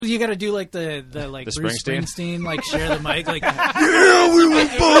you got to do like the Bruce Springsteen, like share the mic, like yeah, we were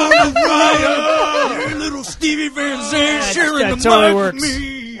born to riot. Little Stevie Van Zandt sharing the totally mic works. with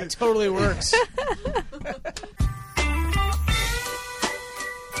me. That totally works.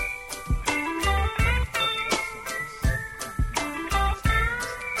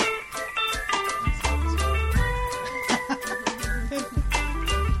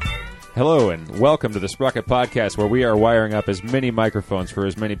 Hello and welcome to the Sprocket Podcast, where we are wiring up as many microphones for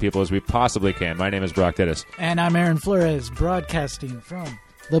as many people as we possibly can. My name is Brock Dittis. And I'm Aaron Flores, broadcasting from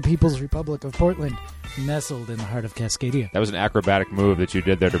the People's Republic of Portland, nestled in the heart of Cascadia. That was an acrobatic move that you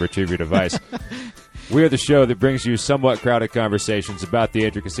did there to retrieve your device. We are the show that brings you somewhat crowded conversations about the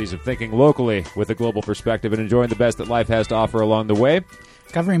intricacies of thinking locally with a global perspective and enjoying the best that life has to offer along the way.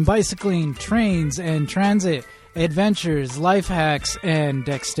 Covering bicycling, trains, and transit, adventures, life hacks, and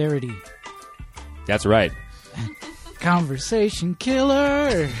dexterity. That's right. Conversation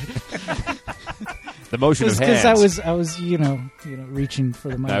killer. The motion of hands. Because I was, reaching for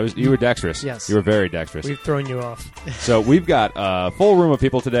the mic. You were dexterous. Yes, you were very dexterous. We've thrown you off. So we've got a full room of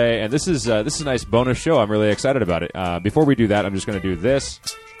people today, and this is a nice bonus show. I'm really excited about it. Before we do that, I'm just going to do this.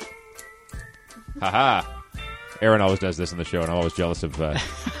 Ha-ha. Aaron always does this in the show, and I'm always jealous of the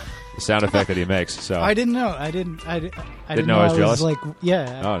sound effect that he makes. So I didn't know. I didn't know I was jealous. Like,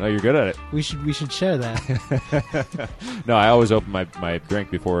 yeah. Oh no, you're good at it. We should share that. No, I always open my drink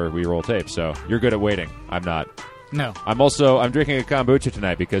before we roll tape. So you're good at waiting. I'm not. No. I'm drinking a kombucha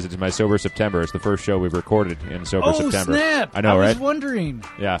tonight because it's my Sober September. It's the first show we've recorded in Sober September. Oh snap! I know, right? I was wondering.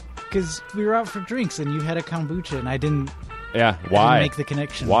 Yeah. Because we were out for drinks and you had a kombucha and I didn't. Yeah. Why? I didn't make the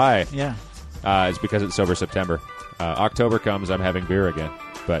connection. Why? Yeah. It's because it's Sober September. October comes, I'm having beer again.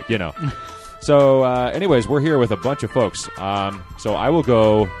 But, So, anyways, we're here with a bunch of folks. So I will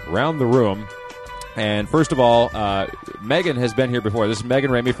go round the room. And first of all, Megan has been here before. This is Megan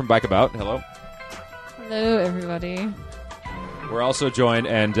Ramey from Bikeabout. Hello. Hello, everybody. We're also joined,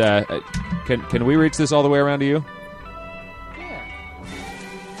 and can we reach this all the way around to you? Yeah.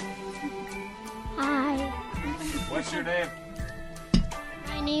 Hi, What's your name?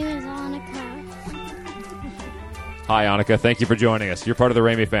 my name is Annika. Hi, Annika. Thank you for joining us. You're part of the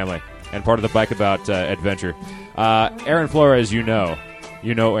Ramey family and part of the Bikeabout adventure. Aaron Flores, you know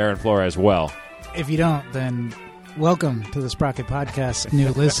Aaron Flores well. If you don't, then welcome to the Sprocket Podcast, new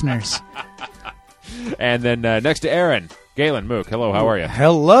listeners. And then next to Aaron, Galen Mook. Hello, how are you?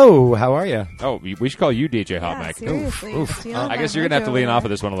 Hello, how are you? Oh, we should call you DJ Hot Yeah, Mic. seriously. Oof. I guess you're going to have to lean off of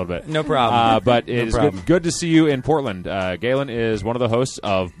this one a little bit. No problem. But it is problem. good to see you in Portland. Galen is one of the hosts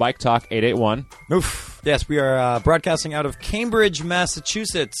of Biketalk 881. Oof. Yes, we are broadcasting out of Cambridge,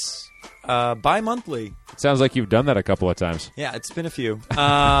 Massachusetts, bi-monthly. It sounds like you've done that a couple of times. Yeah, it's been a few.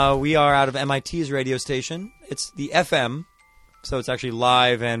 We are out of MIT's radio station. It's the FM, so it's actually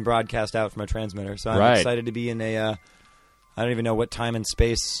live and broadcast out from a transmitter. So I'm excited to be in a... I don't even know what time and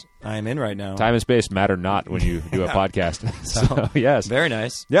space I'm in right now. Time and space matter not when you do a podcast. So, yes. Very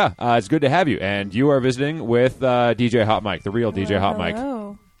nice. Yeah, it's good to have you. And you are visiting with DJ Hot Mic, the real DJ Hot Mic.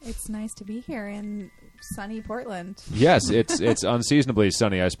 Hello. It's nice to be here in sunny Portland. Yes, it's unseasonably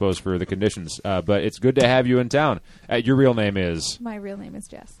sunny, I suppose, for the conditions. But it's good to have you in town. Your real name is? My real name is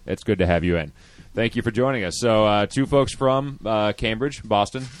Jess. It's good to have you in. Thank you for joining us. So, two folks from Cambridge,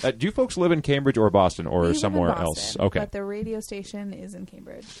 Boston. Do you folks live in Cambridge or Boston or We somewhere live in else? Boston, Okay. But the radio station is in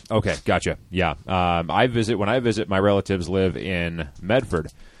Cambridge. Okay, gotcha. Yeah. When I visit, my relatives live in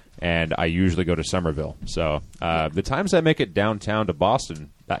Medford, and I usually go to Somerville. So, the times I make it downtown to Boston,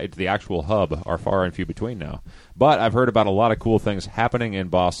 to the actual hub, are far and few between now. But I've heard about a lot of cool things happening in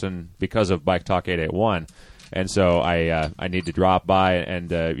Boston because of Biketalk 881. And so I need to drop by and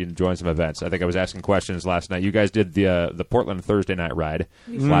join some events. I think I was asking questions last night. You guys did the Portland Thursday night ride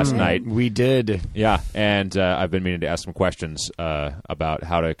last night. We did. Yeah, and I've been meaning to ask some questions about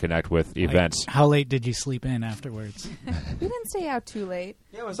how to connect with events. How late did you sleep in afterwards? We didn't stay out too late.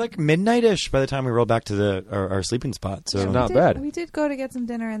 Yeah, it was like midnight-ish by the time we rolled back to our sleeping spot. So Not bad. We did go to get some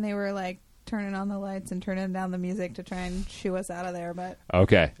dinner, and they were like turning on the lights and turning down the music to try and shoo us out of there. But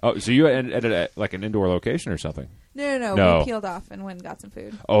Okay. Oh, so you ended at like an indoor location or something? No. We peeled off and went and got some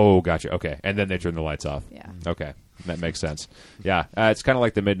food. Oh, gotcha. Okay. And then they turned the lights off. Yeah. Okay. That makes sense. Yeah. It's kind of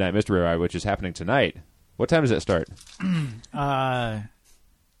like the Midnight Mystery Ride, which is happening tonight. What time does that start?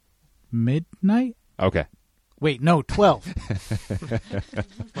 Midnight? Okay. Wait, no, 12.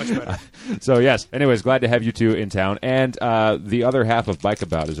 much better. So, yes. Anyways, glad to have you two in town. And the other half of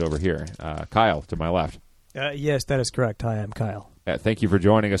Bikeabout is over here. Kyle, to my left. Yes, that is correct. Hi, I'm Kyle. Thank you for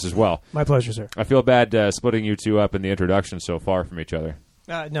joining us as well. My pleasure, sir. I feel bad splitting you two up in the introduction so far from each other.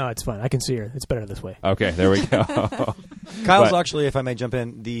 No, it's fine. I can see her. It's better this way. Okay, there we go. Kyle's actually, if I may jump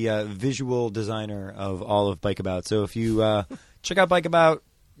in, the visual designer of all of Bikeabout. So if you check out Bikeabout,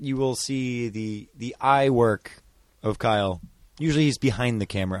 you will see the eye work of Kyle. Usually he's behind the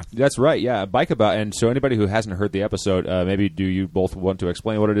camera. That's right, yeah. Bikeabout. And so anybody who hasn't heard the episode, maybe do you both want to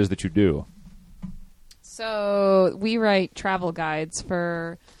explain what it is that you do? So we write travel guides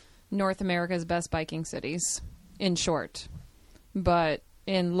for North America's best biking cities, in short. But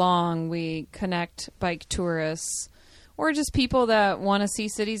in long, we connect bike tourists or just people that want to see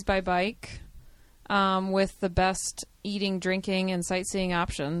cities by bike with the best eating, drinking, and sightseeing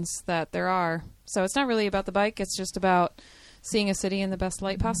options that there are. So it's not really about the bike. It's just about seeing a city in the best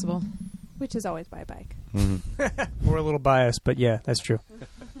light possible. Which is always by bike. Mm-hmm. We're a little biased, but yeah, that's true.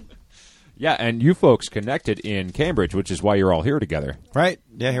 Yeah, and you folks connected in Cambridge, which is why you're all here together. Right.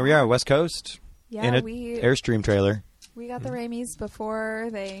 Yeah, here we are, West Coast. Yeah, in an Airstream trailer. We got the Ramies before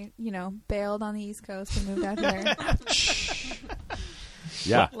they, bailed on the East Coast and moved out here.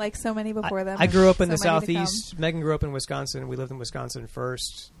 Yeah. Like so many before them. I grew up in the So many to Southeast. Megan grew up in Wisconsin. We lived in Wisconsin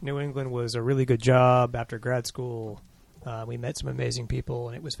first. New England was a really good job after grad school. We met some amazing people,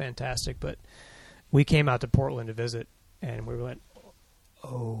 and it was fantastic. But we came out to Portland to visit, and we went,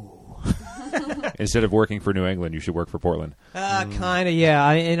 oh. Instead of working for New England, you should work for Portland. Kind of,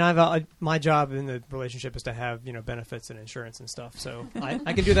 yeah. My job in the relationship is to have benefits and insurance and stuff. So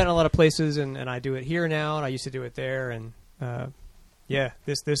I can do that in a lot of places, and I do it here now, and I used to do it there. And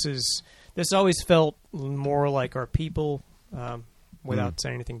this always felt more like our people, without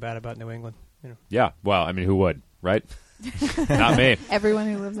saying anything bad about New England. Yeah, well, I mean, who would, right? Not me. Everyone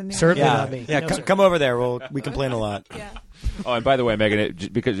who lives in New York. Certainly not me. Yeah, No, come over there. We complain a lot. Yeah. Oh, and by the way, Megan,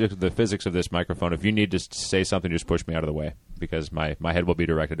 because of the physics of this microphone, if you need to say something, just push me out of the way because my head will be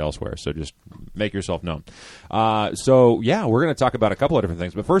directed elsewhere. So just make yourself known. Yeah, we're going to talk about a couple of different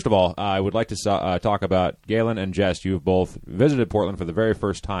things. But first of all, I would like to talk about Galen and Jess. You've both visited Portland for the very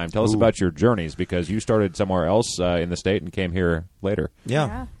first time. Tell us about your journeys because you started somewhere else in the state and came here later.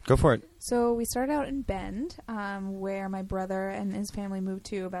 Yeah, go for it. So we started out in Bend, where my brother and his family moved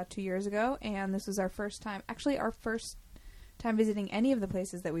to about 2 years ago, and this was our first time visiting any of the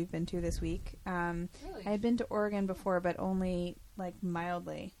places that we've been to this week. Really? I had been to Oregon before, but only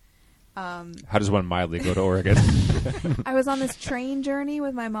mildly. How does one mildly go to Oregon? I was on this train journey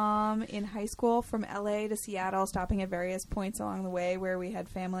with my mom in high school from LA to Seattle, stopping at various points along the way where we had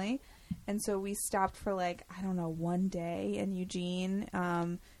family. And so we stopped for 1 day in Eugene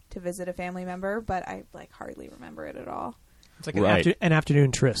to visit a family member, but I hardly remember it at all. It's like an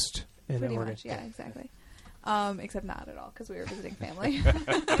afternoon tryst in Pretty Oregon. much, yeah, exactly. Except not at all because we were visiting family.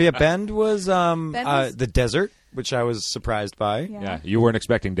 But yeah, Bend was the desert, which I was surprised by. Yeah, you weren't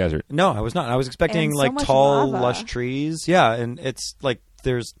expecting desert. No, I was not. I was expecting And so much tall, lava. lush trees. Yeah, and it's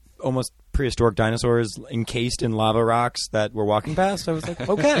there's almost prehistoric dinosaurs encased in lava rocks that we're walking past. I was like,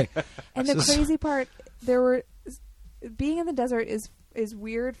 okay. And the crazy part, being in the desert is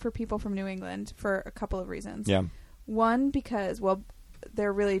weird for people from New England for a couple of reasons. Yeah. One, because, there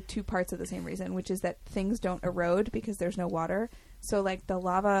are really two parts of the same reason, which is that things don't erode because there's no water. So, the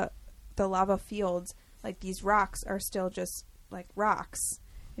lava fields, these rocks are still just, rocks.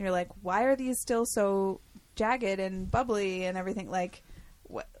 And you're like, why are these still so jagged and bubbly and everything?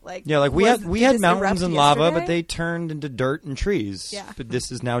 We had mountains and lava, yesterday? but they turned into dirt and trees. Yeah. But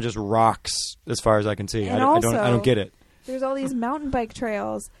this is now just rocks, as far as I can see. And I don't also, get it. There's all these mountain bike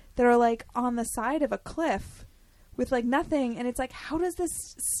trails that are on the side of a cliff with nothing, and it's how does this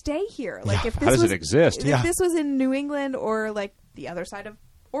stay here? If this how does it exist? If this was in New England or the other side of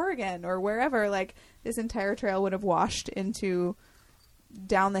Oregon or wherever, this entire trail would have washed into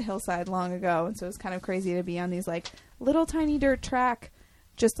down the hillside long ago. And so it's kind of crazy to be on these little tiny dirt track,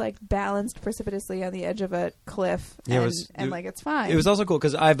 just balanced precipitously on the edge of a cliff. Yeah, and it's fine. It was also cool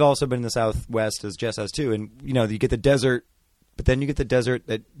because I've also been in the Southwest, as Jess has too, and you get the desert, but then you get the desert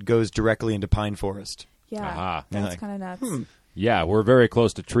that goes directly into pine forest. Yeah, Aha. that's kind of nuts. Yeah, we're very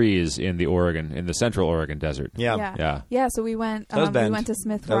close to trees in the central Oregon desert. Yeah. Yeah, so we went That was we Bend. went to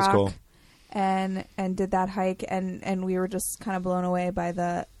Smith That was Rock cool. and did that hike and we were just kind of blown away by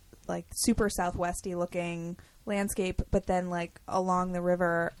the super southwesty looking landscape, but then along the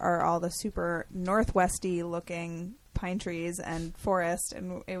river are all the super northwesty looking pine trees and forest,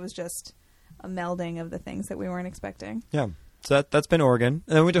 and it was just a melding of the things that we weren't expecting. Yeah. So that's been Oregon.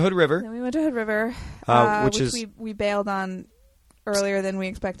 And then we went to Hood River. Then we went to Hood River, which we bailed on earlier than we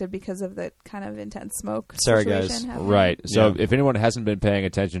expected because of the kind of intense smoke Sorry, situation guys. happening. Right. So Yeah. if anyone hasn't been paying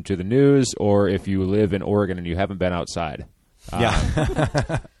attention to the news, or if you live in Oregon and you haven't been outside,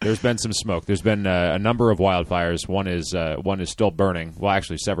 There's been some smoke. There's been a number of wildfires. One is still burning. Well,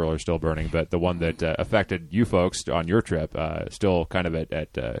 actually, several are still burning, but the one that affected you folks on your trip still kind of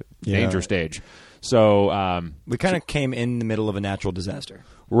at danger stage. So we kind of came in the middle of a natural disaster.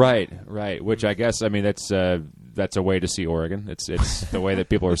 Right. Which I guess, I mean, that's a way to see Oregon. It's the way that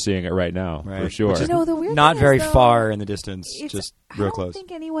people are seeing it right now, for sure. You know, the weird Not thing very is, though, far in the distance, just real I close. don't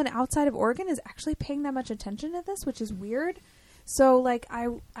think anyone outside of Oregon is actually paying that much attention to this, which is weird. So, like,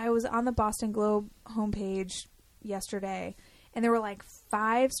 I was on the Boston Globe homepage yesterday, and there were, like,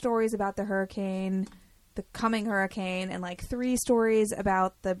 5 stories about the hurricane, the coming hurricane, and, like, 3 stories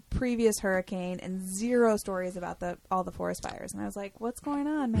about the previous hurricane, and 0 stories about all the forest fires. And I was like, what's going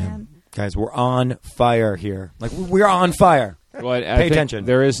on, man? Guys, we're on fire here. Like, we're on fire. Well, I Pay think attention.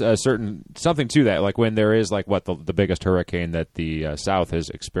 There is a certain something to that. Like when there is like the biggest hurricane that the South has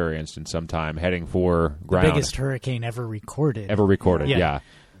experienced in some time, heading for ground. The biggest hurricane ever recorded. Yeah.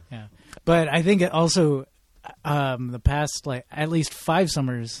 But I think it also the past like at least 5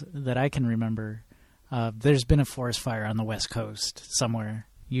 summers that I can remember, there's been a forest fire on the West Coast somewhere.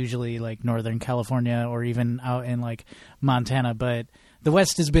 Usually like Northern California or even out in like Montana, but the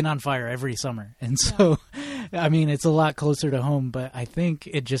West has been on fire every summer, and so I mean it's a lot closer to home. But I think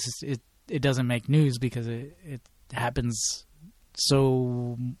it doesn't make news because it happens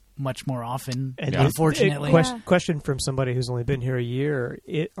so much more often. And unfortunately, question from somebody who's only been here a year: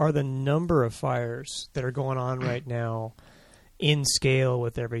 are the number of fires that are going on right now in scale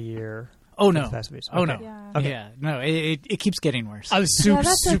with every year? Oh no! Oh no! Yeah. Okay. Yeah, no. It keeps getting worse. I was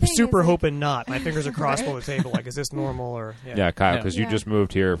that's the thing, super is, like- hoping not. My fingers are crossed on the table. Like, is this normal or? Yeah, Kyle, because you just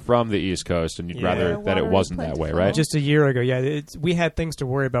moved here from the East Coast, and you'd Yeah. rather that it Water wasn't that way, plentiful. right? Just a year ago, we had things to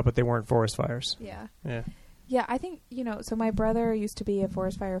worry about, but they weren't forest fires. Yeah. Yeah. Yeah, I think, so my brother used to be a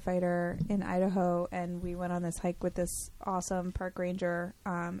forest firefighter in Idaho, and we went on this hike with this awesome park ranger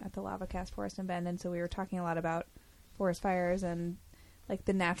at the Lava Cast Forest in Bend, and so we were talking a lot about forest fires and like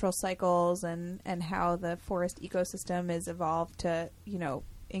the natural cycles and how the forest ecosystem is evolved to,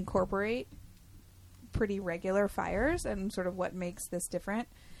 incorporate pretty regular fires and sort of what makes this different.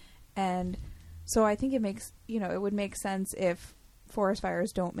 And so I think it makes, it would make sense if forest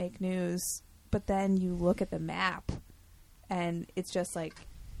fires don't make news, but then you look at the map and it's just like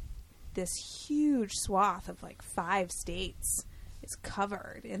this huge swath of like 5 states is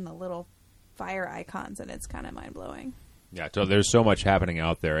covered in the little fire icons, and it's kind of mind-blowing. Yeah, so there's so much happening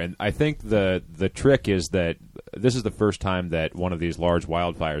out there, and I think the trick is that this is the first time that one of these large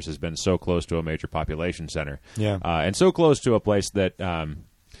wildfires has been so close to a major population center, and so close to a place that,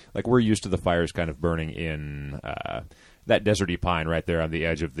 like we're used to the fires kind of burning in that deserty pine right there on the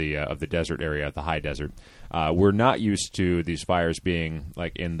edge of the desert area, the high desert. We're not used to these fires being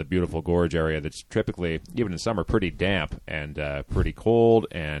like in the beautiful gorge area that's typically, even in summer, pretty damp and pretty cold,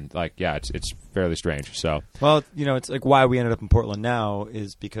 and it's fairly strange. So, well, it's like why we ended up in Portland now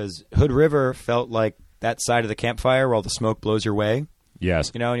is because Hood River felt like that side of the campfire where all the smoke blows your way.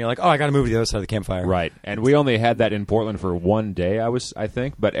 yes, And you're like, oh, I got to move to the other side of the campfire. right. And we only had that in Portland for one day, I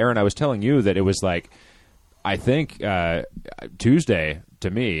think. But Aaron, I was telling you that it was like, I think Tuesday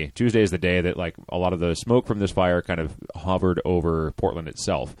is the day that like a lot of the smoke from this fire kind of hovered over Portland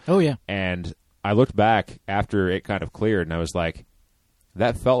itself. Oh yeah. And I looked back after it kind of cleared, and I was like,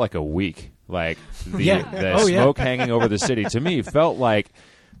 that felt like a week. Like the smoke hanging over the city to me felt like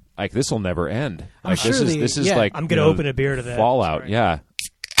this will never end. Like sure this is like I'm going to open a beer to that. fallout. Sorry. Yeah.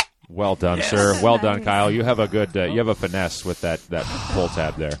 Well done, sir. Well done, Kyle. You have a good you have a finesse with that pull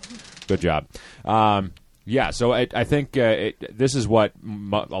tab there. Good job. Yeah, so I think this is what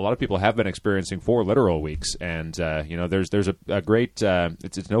a lot of people have been experiencing for literal weeks, and there's a great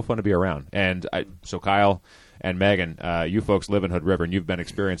it's no fun to be around. And so Kyle and Megan, you folks live in Hood River, and you've been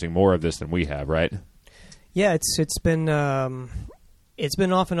experiencing more of this than we have, right? Yeah, it's been off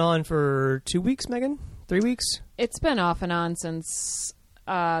and on for 2 weeks, Megan, 3 weeks. It's been off and on since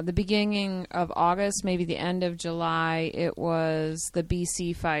the beginning of August, maybe the end of July. It was the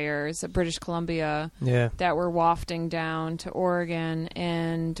BC fires, British Columbia, that were wafting down to Oregon.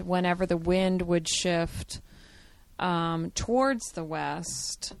 And whenever the wind would shift towards the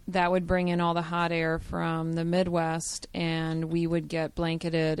west, that would bring in all the hot air from the Midwest, and we would get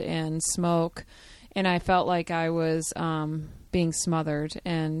blanketed in smoke. And I felt like I was being smothered.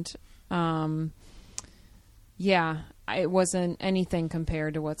 And it wasn't anything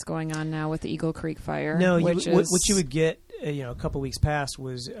compared to what's going on now with the Eagle Creek fire. No, what you would get, a couple weeks past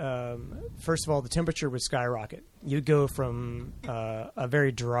was, first of all, the temperature would skyrocket. You'd go from a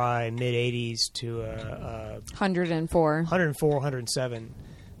very dry mid-80s to 104, 107,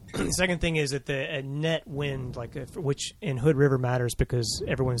 The second thing is that the net wind, which in Hood River matters because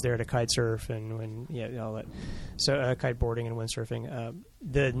everyone's there to kite surf and all that. So kite boarding and windsurfing.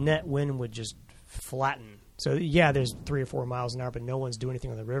 The net wind would just flatten. So there's 3 or 4 miles an hour, but no one's doing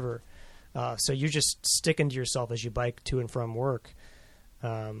anything on the river. So you're just sticking to yourself as you bike to and from work.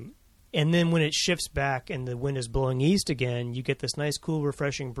 And then when it shifts back and the wind is blowing east again, you get this nice, cool,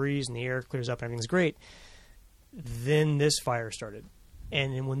 refreshing breeze, and the air clears up and everything's great. Then this fire started.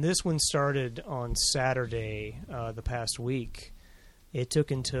 And when this one started on Saturday the past week, it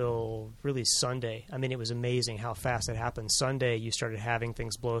took until really Sunday. I mean, it was amazing how fast it happened. Sunday, you started having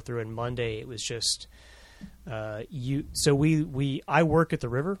things blow through, and Monday, it was just I work at the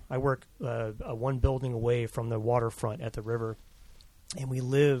river. I work one building away from the waterfront at the river, and we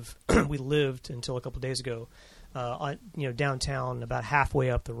lived until a couple of days ago, downtown, about halfway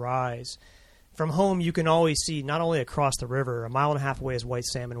up the rise. From home, you can always see not only across the river, a mile and a half away is White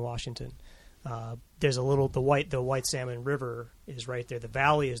Salmon, Washington. There's the White Salmon River is right there. The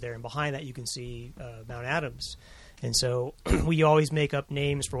valley is there, and behind that you can see Mount Adams. And so we always make up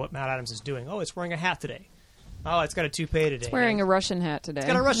names for what Mount Adams is doing. Oh, it's wearing a hat today. Oh, it's got a toupee today. It's wearing a Russian hat today. It's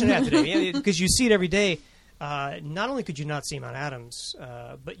got a Russian hat today because you see it every day. Not only could you not see Mount Adams,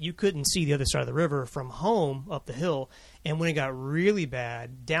 but you couldn't see the other side of the river from home up the hill. And when it got really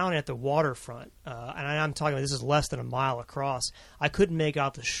bad, down at the waterfront, and I'm talking about this is less than a mile across, I couldn't make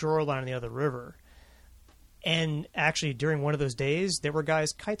out the shoreline of the other river. And actually, during one of those days, there were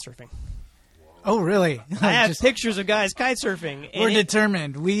guys kite surfing. Oh, really? I have pictures of guys kite surfing. We're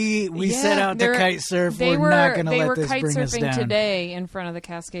determined. We set out to kite surf. We're not going to let this bring us down. They were kite surfing today in front of the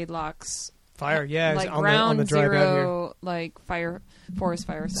Cascade Locks. Fire, yeah, like on the drive out here. Like forest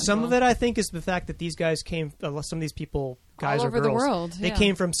fire. Central. Some of it, I think, is the fact that these guys came. Some of these people, guys all or over girls, the world. They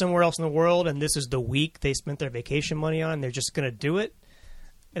came from somewhere else in the world, and this is the week they spent their vacation money on. They're just going to do it.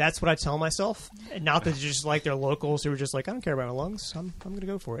 That's what I tell myself. Not that it's just like they're locals who are just like, I don't care about my lungs. I'm going to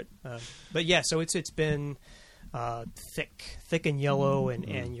go for it. But yeah, so it's been thick and yellow,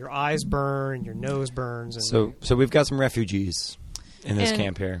 and your eyes burn, and your nose burns. And so we've got some refugees in this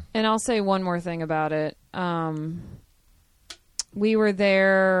camp here. And I'll say one more thing about it. We were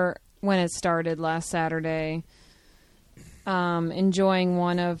there when it started last Saturday, enjoying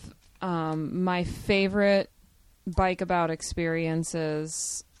one of my favorite Bikeabout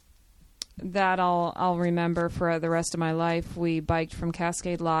experiences that I'll remember for the rest of my life. We biked from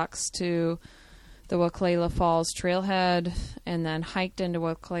Cascade Locks to the Waklala Falls trailhead, and then hiked into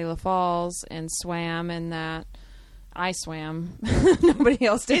Waklala Falls and swam in that. I swam. Nobody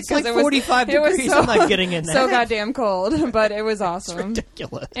else did. It's like 45 degrees. I'm not getting in that. So goddamn cold, but it was awesome. It's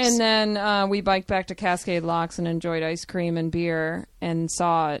ridiculous. And then we biked back to Cascade Locks and enjoyed ice cream and beer and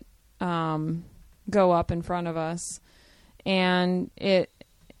saw it go up in front of us. And it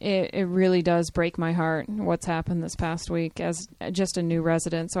really does break my heart what's happened this past week as just a new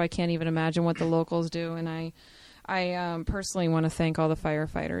resident. So I can't even imagine what the locals do. And I personally want to thank all the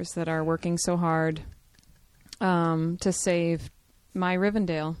firefighters that are working so hard to save my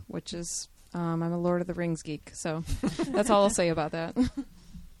Rivendell, which is I'm a Lord of the Rings geek, so that's all I'll say about that.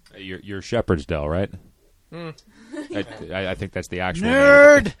 You're Shepherd's Dell, right? I think that's the actual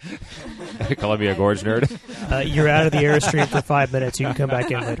nerd. Name. Columbia Gorge nerd. You're out of the Airstream for 5 minutes. You can come back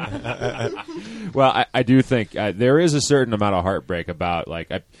in later. Well, I do think there is a certain amount of heartbreak about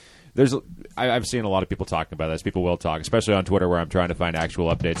I've seen a lot of people talking about this. People will talk, especially on Twitter, where I'm trying to find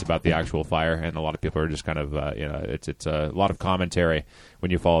actual updates about the actual fire, and a lot of people are just kind of, it's a lot of commentary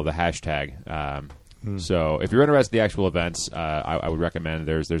when you follow the hashtag. So if you're interested in the actual events, I would recommend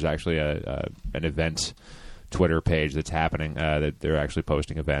there's actually an event Twitter page that's happening that they're actually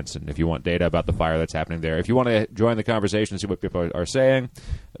posting events, and if you want data about the fire that's happening there, if you want to join the conversation and see what people are saying,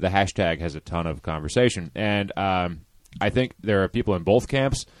 the hashtag has a ton of conversation, and I think there are people in both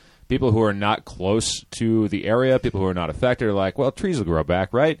camps. People who are not close to the area, people who are not affected, are like, well, trees will grow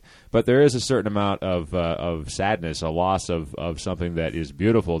back, right? But there is a certain amount of sadness, a loss of something that is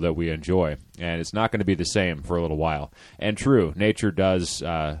beautiful that we enjoy. And it's not going to be the same for a little while. And true, nature does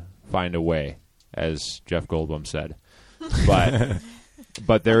find a way, as Jeff Goldblum said.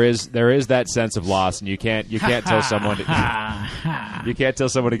 But there is that sense of loss, and you can't tell someone to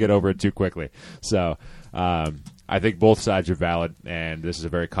get over it too quickly. So I think both sides are valid, and this is a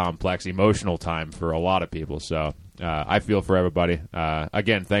very complex, emotional time for a lot of people. So I feel for everybody.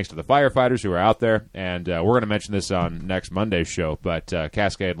 Again, thanks to the firefighters who are out there, and we're going to mention this on next Monday's show, but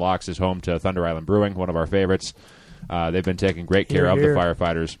Cascade Locks is home to Thunder Island Brewing, one of our favorites. They've been taking great care of the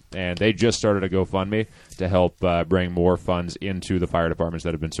firefighters, and they just started a GoFundMe to help bring more funds into the fire departments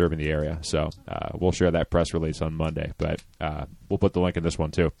that have been serving the area. So we'll share that press release on Monday, but we'll put the link in this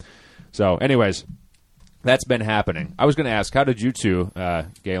one too. So anyways, that's been happening. I was going to ask, how did you two,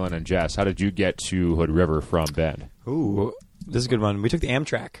 Galen and Jess, how did you get to Hood River from Bend? Ooh, this is a good one. We took the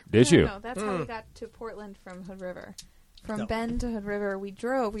Amtrak. Did you? No, that's how we got to Portland from Hood River. From Bend to Hood River, we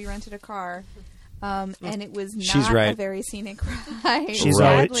drove. We rented a car, and it was not a very scenic ride.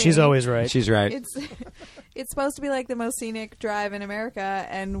 She's always right. She's right. It's supposed to be like the most scenic drive in America,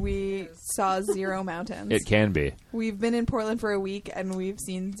 and we saw 0 mountains. It can be. We've been in Portland for a week, and we've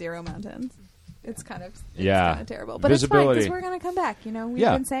seen 0 mountains. It's kind of terrible, but Visibility. It's fine because we're gonna come back. You know, we've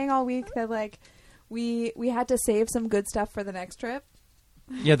been saying all week that like we had to save some good stuff for the next trip.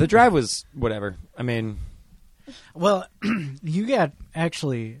 Yeah, the drive was whatever. I mean, well, you got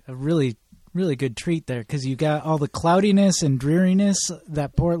actually a really good treat there because you got all the cloudiness and dreariness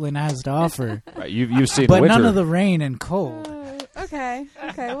that Portland has to offer. Right, you've seen but winter. None of the rain and cold. Okay,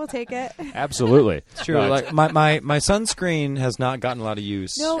 we'll take it. Absolutely. It's true. Like my sunscreen has not gotten a lot of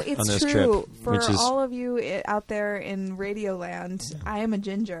use No, on it's this true. trip. For all of you out there in Radio Land, I am a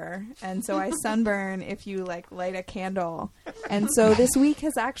ginger, and so I sunburn if you like light a candle. And so this week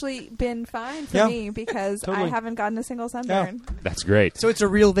has actually been fine for me because I haven't gotten a single sunburn. Yeah. That's great. So it's a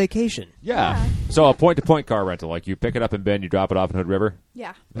real vacation. Yeah. So a point-to-point car rental, like you pick it up in Bend, you drop it off in Hood River.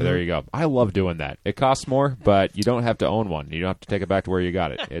 Yeah. There you go. I love doing that. It costs more, but you don't have to own one. You don't have to take it back to where you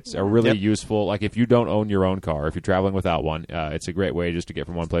got it. It's a really useful, like if you don't own your own car, if you're traveling without one, it's a great way just to get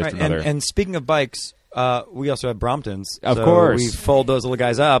from one place to another. And speaking of bikes, we also have Bromptons. Of so course. We fold those little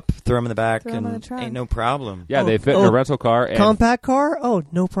guys up, throw them in the back, Throw 'em in and the trunk. ain't no problem. Yeah, they fit in a rental car. And Compact car? Oh,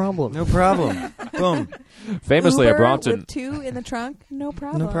 no problem. No problem. Boom. famously, Uber a Brompton with 2 in the trunk, no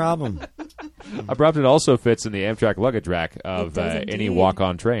problem. No problem. a Brompton also fits in the Amtrak luggage rack of does any indeed.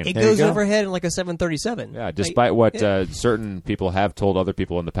 walk-on train. It There you goes go. overhead in like a 737. Yeah, despite what certain people have told other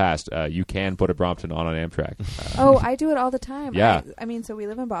people in the past, you can put a Brompton on an Amtrak. Oh, I do it all the time. Yeah. I mean, so we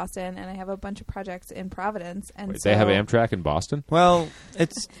live in Boston, and I have a bunch of projects in Providence, and Wait, they have Amtrak in Boston? Well,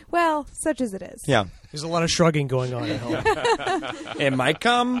 it's Well, such as it is. yeah. There's a lot of shrugging going on at home. It might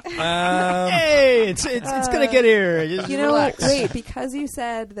come. Hey, it's gonna get here. Just You know, relax. wait, because you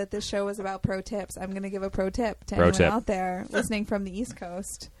said that this show was about pro tips, I'm going to give a pro tip to anyone out there listening from the East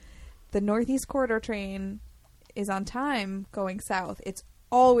Coast. The Northeast Corridor train is on time going south. It's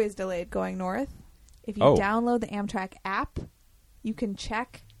always delayed going north. If you download the Amtrak app, you can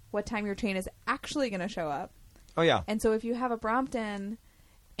check what time your train is actually going to show up. Oh yeah. And so if you have a Brompton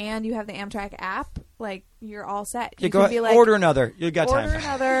and you have the Amtrak app, like, you're all set. You You go can ahead, be like, order another. You got order time.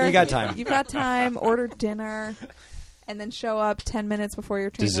 another. You got time. You've got time. Order dinner, and then show up 10 minutes before your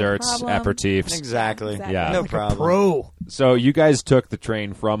train. Desserts, no problem. aperitifs. Exactly. Yeah. No Like a problem. pro. So you guys took the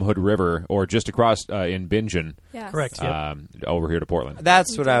train from Hood River, or just across in Bingen, Yes. Correct. Yep. over here to Portland.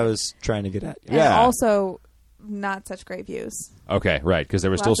 That's what I was trying to get at. And also, not such great views. Okay, right, because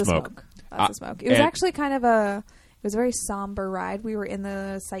there was Lots still of smoke. Lots of smoke. It was and- actually kind of it was a very somber ride. We were in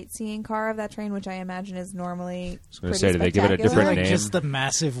the sightseeing car of that train, which I imagine is normally gonna pretty say, did they give it a spectacular. different Like name? just the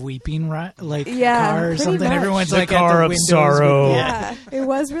massive weeping car Yeah, or pretty something. much. Everyone's The like car at the of windows sorrow. with- Yeah, it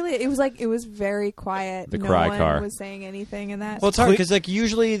was really. It was very quiet. The no cry one car. was saying anything in that. Well, it's hard because like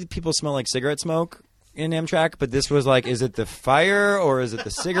usually people smell like cigarette smoke in Amtrak, but this was like, is it the fire or is it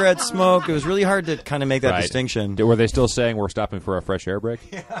the cigarette smoke? It was really hard to kind of make that Right. distinction. Were they still saying we're stopping for a fresh air break?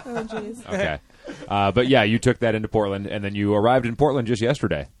 Oh, jeez. Okay. But yeah, you took that into Portland, and then you arrived in Portland just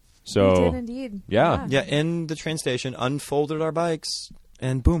yesterday. So, We did indeed. Yeah. Yeah, in the train station, unfolded our bikes,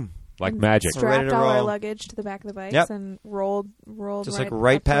 and boom. like magic. We're ready Strapped to all our roll. luggage to the back of the bikes Yep. and rolled Just right like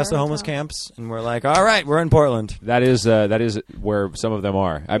right up to past the our homeless hotel. camps, and we're like, all right, we're in Portland. That is where some of them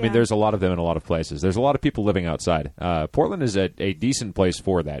are. I mean, Yeah. there's a lot of them in a lot of places. There's a lot of people living outside. Portland is a decent place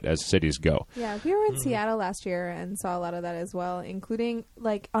for that as cities go. Yeah, we were in Seattle last year and saw a lot of that as well, including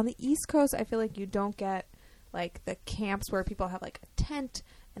like on the East Coast. I feel like you don't get like the camps where people have like a tent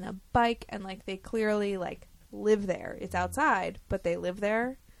and a bike and like they clearly like live there. It's outside, but they live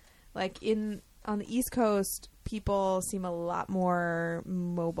there. Like on the East Coast, people seem a lot more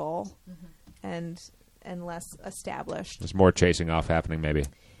mobile and less established. There's more chasing off happening, maybe.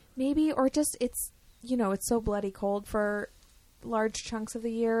 Maybe, or just it's so bloody cold for large chunks of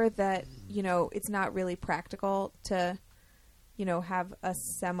the year that it's not really practical to have a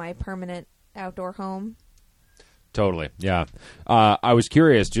semi-permanent outdoor home. Totally, yeah. I was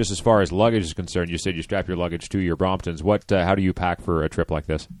curious, just as far as luggage is concerned. You said you strap your luggage to your Bromptons. How do you pack for a trip like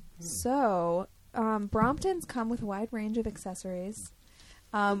this? So Bromptons come with a wide range of accessories.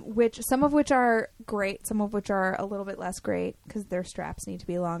 which some of which are great, some of which are a little bit less great because their straps need to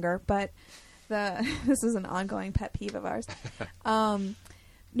be longer. But this is an ongoing pet peeve of ours.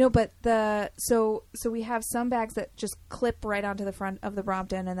 No, but so we have some bags that just clip right onto the front of the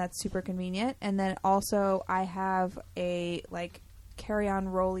Brompton, and that's super convenient. And then also I have a carry-on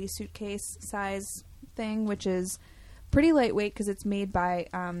rolly suitcase size thing, which is pretty lightweight because it's made by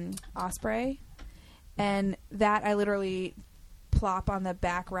Osprey, and that I literally plop on the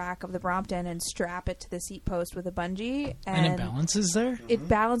back rack of the Brompton and strap it to the seat post with a bungee, and it balances there. It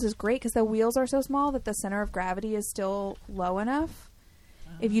balances great because the wheels are so small that the center of gravity is still low enough.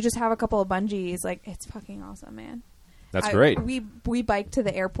 If you just have a couple of bungees, it's fucking awesome, man. That's great. We bike to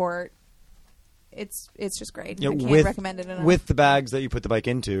the airport. It's just great. Yeah, I can't recommend it enough. With the bags that you put the bike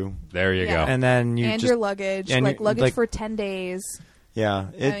into. There you go. And then your luggage, luggage for 10 days. Yeah,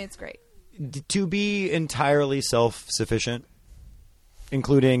 it's great. To be entirely self-sufficient,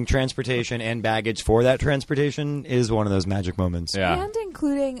 including transportation and baggage for that transportation, is one of those magic moments. Yeah. And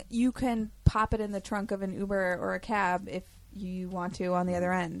including you can pop it in the trunk of an Uber or a cab if you want to on the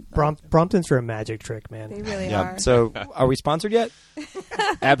other end. Bromptons are a magic trick, man. They really are. So, are we sponsored yet?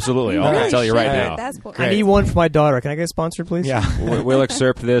 Absolutely. I'll tell you right now. That's cool. I need one for my daughter. Can I get sponsored, please? Yeah. We'll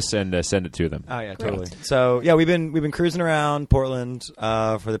excerpt this and send it to them. Oh yeah, totally. So yeah, we've been cruising around Portland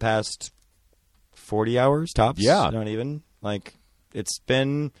for the past 40 hours tops. Yeah. Not even. It's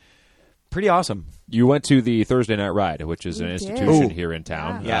been pretty awesome. You went to the Thursday Night Ride, which is an institution here in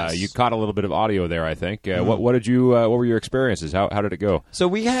town. Yeah. Yes. You caught a little bit of audio there, I think. What were your experiences? How did it go? So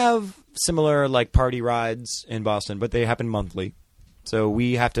we have similar party rides in Boston, but they happen monthly. So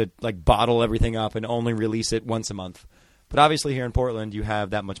we have to bottle everything up and only release it once a month. But obviously here in Portland, you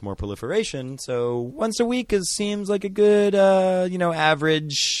have that much more proliferation. So once a week seems like a good,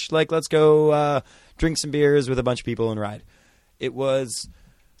 average. Let's go drink some beers with a bunch of people and ride. It was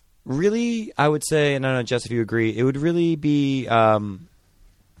really, I would say, and I don't know, Jess, if you agree, it would really be, I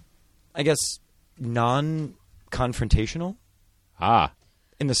guess, non-confrontational.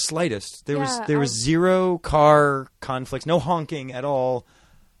 In the slightest. There was zero car conflicts, no honking at all.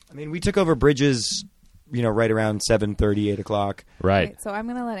 I mean, we took over bridges, right around 7:30, 8 o'clock. Right. So I'm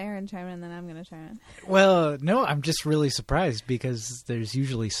going to let Aaron chime in, and then I'm going to chime in. Well, no, I'm just really surprised because there's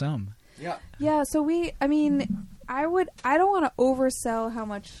usually some. Yeah. Yeah, so I don't want to oversell how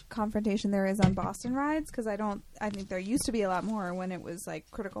much confrontation there is on Boston rides because I think there used to be a lot more when it was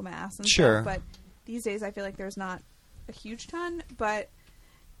critical mass and stuff. But these days I feel like there's not a huge ton. But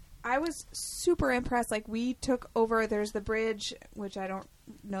I was super impressed. We took over, there's the bridge, which I don't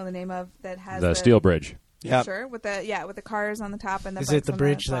know the name of, that has the steel bridge. Yeah, sure. With the cars on the top and the Is bikes it the on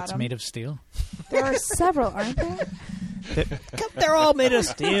bridge the that's made of steel? There are several, aren't there? They're all made of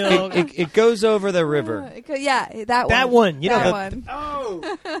steel. It goes over the river. That one. That one. That one.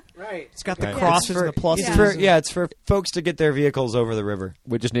 Oh, right. It's got the crosses and the pluses. It's for folks to get their vehicles over the river.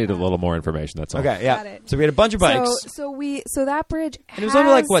 We just needed a little more information, that's all. Okay, yeah. Got it. So we had a bunch of bikes. So that bridge and it was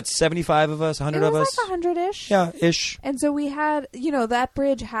only 75 of us, 100 of us? It was 100-ish. Yeah, ish. And so we had, that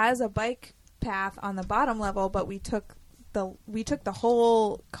bridge has a bike path on the bottom level, but we took the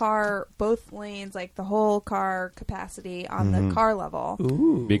whole car, both lanes, the whole car capacity on the car level.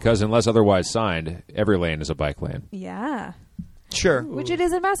 Ooh. Because unless otherwise signed, every lane is a bike lane. Yeah. Sure. Which it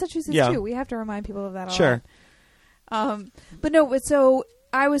is in Massachusetts, too. We have to remind people of that a Sure. lot. But no, so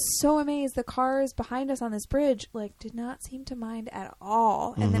I was so amazed. The cars behind us on this bridge, did not seem to mind at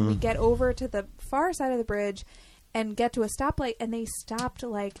all. And then we get over to the far side of the bridge and get to a stoplight, and they stopped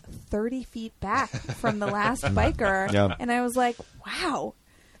 30 feet back from the last biker. Yeah. And I was like, wow.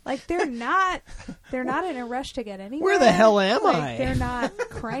 They're not in a rush to get anywhere. Where the hell am I? They're not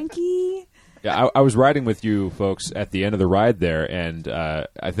cranky. Yeah, I was riding with you folks at the end of the ride there, and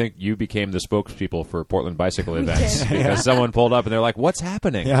I think you became the spokespeople for Portland bicycle events because someone pulled up and they're like, "What's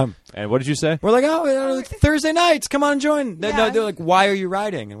happening?" Yeah. And what did you say? We're like, Thursday nights, come on, join. No, they're like, why are you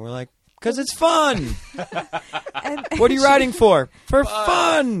riding? And we're like, because it's fun. What are you riding for? For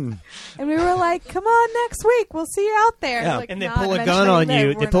fun. And we were like, come on next week. We'll see you out there. Yeah. And they pull a gun on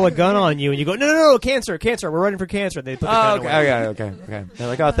you. They pull a gun on you, and you go, no, cancer. We're running for cancer. And they put the gun away. Okay. They're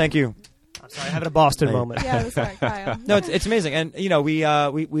like, oh, thank you. I'm sorry, having a Boston moment. Yeah, that's right, Kyle. No, it's amazing. And,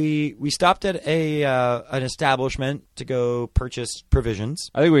 we stopped at an establishment to go purchase provisions.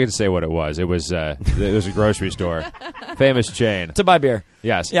 I think we can say what it was. It was a grocery store, famous chain. To buy beer.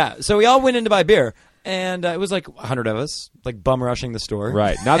 Yes. Yeah, so we all went in to buy beer. And it was 100 of us, bum rushing the store.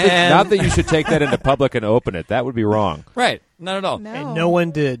 Right. Not that you should take that into public and open it. That would be wrong. Right. Not at all. No. And no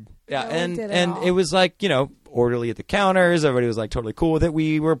one did. Yeah, No one did at and all. it was orderly at the counters. Everybody was totally cool with it.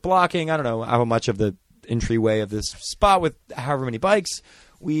 We were blocking, I don't know how much of the entryway of this spot with however many bikes.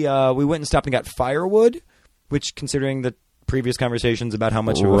 We went and stopped and got firewood, which, considering the previous conversations about how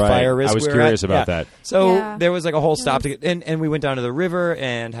much of a fire risk I was we were curious at, about that. So there was like a whole stop to get, and we went down to the river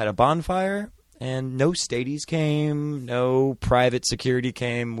and had a bonfire, and no stadies came, no private security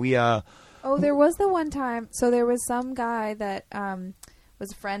came. We there was the one time. So there was some guy that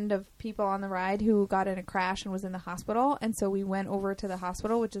was a friend of people on the ride who got in a crash and was in the hospital, and so we went over to the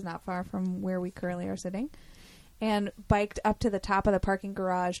hospital, which is not far from where we currently are sitting, and biked up to the top of the parking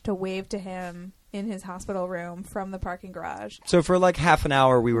garage to wave to him in his hospital room from the parking garage. So for like half an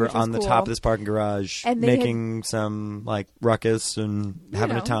hour, we were on the cool. top of this parking garage, and making some like ruckus and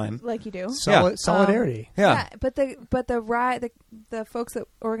having a time, like you do. Solidarity. Yeah. But the ride, the folks that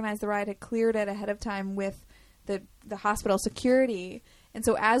organized the ride had cleared it ahead of time with the hospital security, and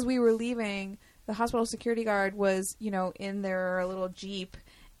so as we were leaving, the hospital security guard was in their little Jeep,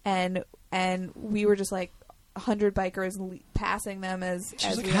 and we were just like 100 bikers passing them as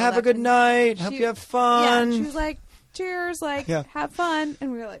She's like, we have a left. good And night. Hope you have fun. Yeah, she was like, cheers, have fun. And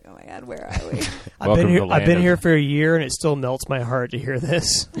we were like, oh my God, where are we? I've been here for a year, and it still melts my heart to hear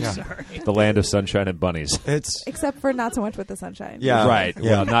this. Yeah. Sorry. The land of sunshine and bunnies. Except for not so much with the sunshine. Yeah. Right.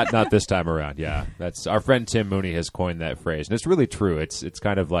 Yeah. Well, not this time around. Yeah. That's our friend Tim Mooney has coined that phrase, and it's really true. It's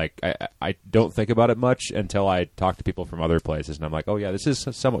kind of like I don't think about it much until I talk to people from other places, and I'm like, oh yeah, this is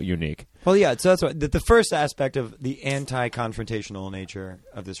somewhat unique. Well, yeah. So that's what the first aspect of the anti-confrontational nature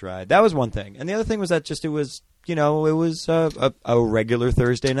of this ride. That was one thing, and the other thing was that it was a regular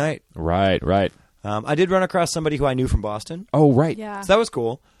Thursday night. Right. I did run across somebody who I knew from Boston. Oh, right. Yeah. So that was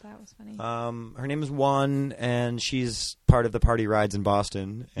cool. That was funny. Her name is Juan, and she's part of the party rides in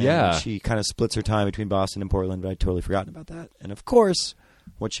Boston. And Yeah. she kind of splits her time between Boston and Portland, but I'd totally forgotten about that. And of course,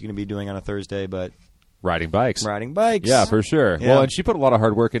 what's she going to be doing on a Thursday but Riding bikes. Yeah, for sure. Yeah. Well, and she put a lot of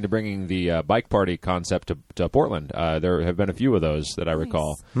hard work into bringing the bike party concept to Portland. There have been a few of those that I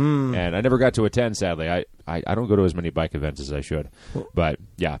recall. And I never got to attend, sadly. I don't go to as many bike events as I should. But,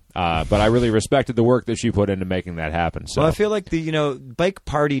 yeah. But I really respected the work that she put into making that happen. So. Well, I feel like the bike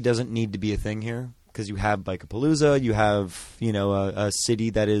party doesn't need to be a thing here because you have Bikeapalooza, you have a city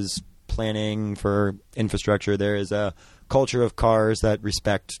that is planning for infrastructure. There is a culture of cars that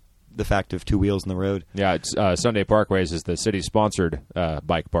respect the fact of two wheels in the road. Yeah, it's, Sunday Parkways is the city-sponsored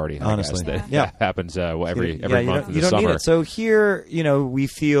bike party. Honestly, I guess, that happens every month in the you don't summer. need it. So here, we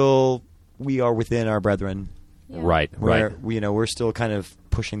feel we are within our brethren. Yeah. Right. We're still kind of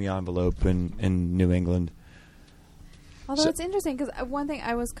pushing the envelope in New England. Although it's interesting because one thing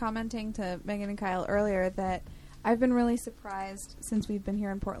I was commenting to Megan and Kyle earlier that I've been really surprised since we've been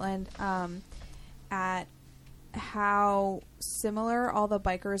here in Portland at how similar all the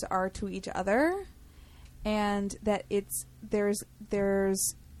bikers are to each other, and that there's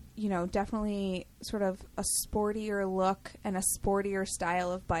definitely sort of a sportier look and a sportier style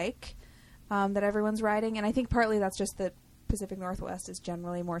of bike that everyone's riding, and I think partly that's just the Pacific Northwest is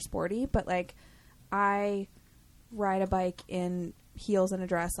generally more sporty, but like I ride a bike in heels and a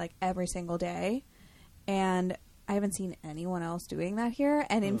dress like every single day, and I haven't seen anyone else doing that here.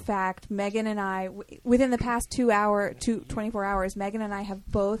 And in fact, Megan and I, within the past 24 hours, Megan and I have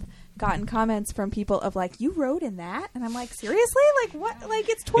both gotten comments from people of like, you rode in that? And I'm like, seriously? Like what? Like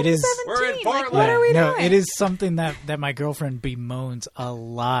it's 2017. Like what are we doing? No, it is something that my girlfriend bemoans a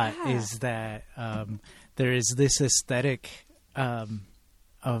lot is that there is this aesthetic of,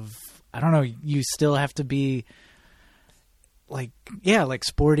 I don't know, you still have to be like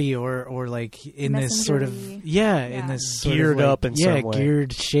sporty or like in this sort of in this sort geared of up in some way.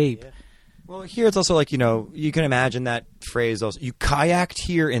 geared shape. Yeah. Well, here it's also like, you can imagine that phrase also. You kayaked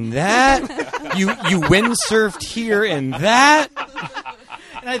here in that. you windsurfed here in that.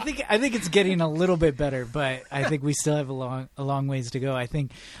 And I think it's getting a little bit better, but I think we still have a long ways to go. I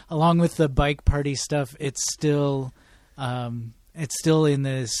think along with the bike party stuff, it's still in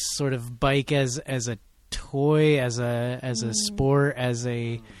this sort of bike as a toy, as a sport, as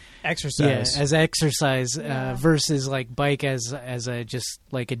a exercise, as exercise versus like bike as a just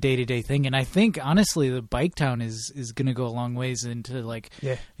like a day-to-day thing. And I think honestly the Bike Town is going to go a long ways into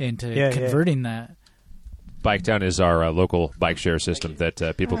converting that. Biketown is our local bike share system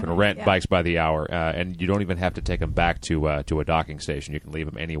that people can rent bikes by the hour, and you don't even have to take them back to a docking station. You can leave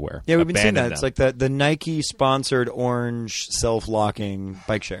them anywhere. Yeah, we've been seeing that. Abandon It's them. like the Nike sponsored orange self-locking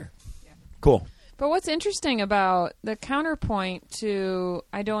bike share. Cool. But what's interesting about the counterpoint to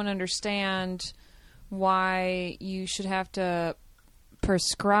I don't understand why you should have to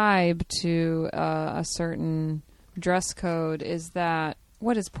prescribe to a certain dress code is that,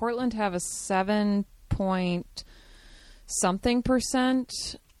 what does Portland have, a 7 point something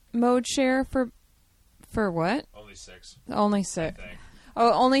 % mode share for For what? Only 6. Only 6.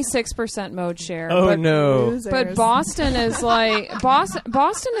 Oh, only 6% mode share. Oh, but, no. Losers. But Boston is like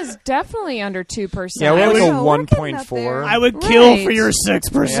Boston is definitely under 2%. Yeah, we're like a So we're getting up 1.4. there. I would Right. kill for your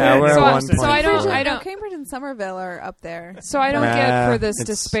 6%. Yeah, we're at So 1.4. so I don't Cambridge and Somerville are up there. So I don't Nah, get for this it's-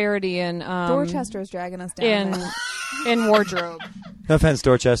 disparity in Dorchester's dragging us down. in man. in wardrobe. No offense,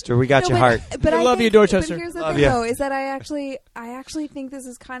 Dorchester. We got No, your but- heart. But I love think, you, Dorchester. But here's the Love thing, ya. though, is that I actually think this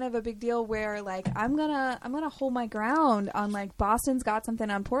is kind of a big deal. Where like I'm gonna hold my ground on like Boston's got something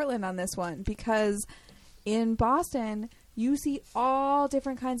on Portland on this one, because in Boston you see all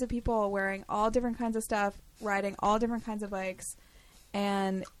different kinds of people wearing all different kinds of stuff, riding all different kinds of bikes.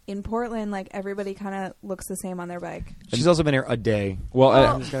 And in Portland, like everybody kind of looks the same on their bike. She's also been here a day. Well,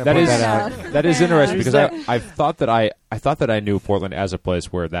 Well, just gonna that point is that out. that is Fair interesting enough. because I thought that I knew Portland as a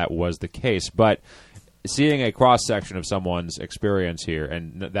place where that was the case, but seeing a cross section of someone's experience here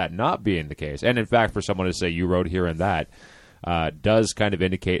and that not being the case, and in fact for someone to say you rode here and that, does kind of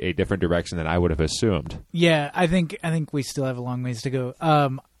indicate a different direction than I would have assumed. Yeah, I think we still have a long ways to go.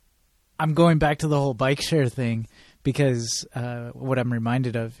 I'm going back to the whole bike share thing because what I'm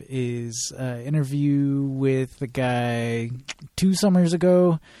reminded of is an interview with the guy 2 summers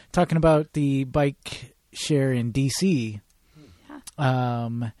ago talking about the bike share in DC.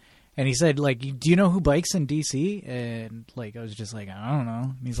 And he said, like, do you know who bikes in DC? And like, I was just like, I don't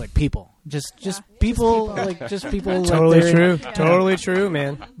know. And he's like, people, just people, like just people. Totally like true. Totally true,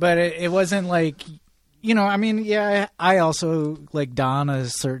 man. But it wasn't like, you know, I mean, yeah, I also like don a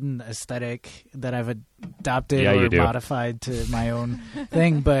certain aesthetic that I've adopted Yeah, you or do. modified to my own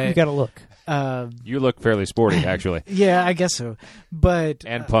thing. But You got to look. You look fairly sporty, actually, yeah, I guess so. But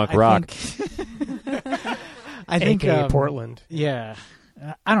and punk I rock. think- I think AKA Portland. Yeah,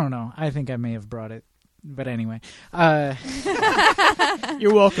 I don't know. I think I may have brought it, but anyway.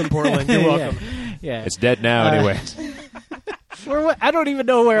 You're welcome, Portland. You're welcome. Yeah. It's dead now, anyway. I don't even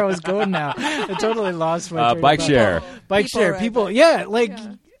know where I was going now. I totally lost my train of Bike thought. share. Bike People share. ride People. bikes. Yeah,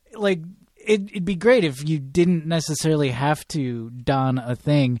 like it'd be great if you didn't necessarily have to don a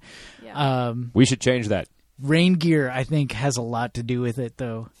thing. Yeah. We should change that. Rain gear, I think, has a lot to do with it,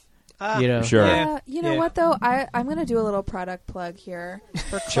 though. You know, Sure. You know what though? I'm going to do a little product plug here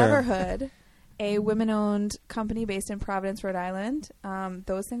for Sure. Clever Hood, a women-owned company based in Providence, Rhode Island.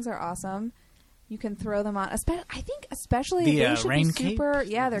 Those things are awesome. You can throw them on. I think especially The, they should rain be cape? super.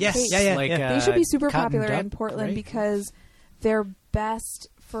 Yeah, they're Yes. capes. Yeah. like They should be super cotton popular in duck, Portland right? because they're best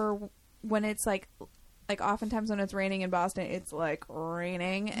for when it's like oftentimes when it's raining in Boston, it's like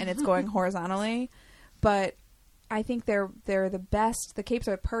raining and it's going horizontally. But I think they're the best. The capes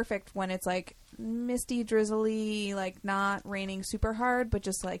are perfect when it's like misty, drizzly, like not raining super hard, but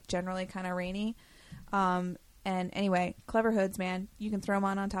just like generally kind of rainy. And anyway, Clever Hoods, man, you can throw them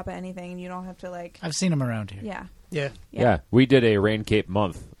on top of anything, and you don't have to like. I've seen them around here. Yeah. Yeah, we did a rain cape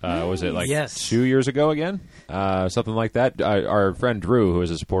month. Was it like Yes. 2 years ago again? Something like that. Our friend Drew, who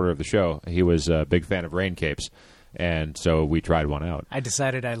is a supporter of the show, he was a big fan of rain capes, and so we tried one out. I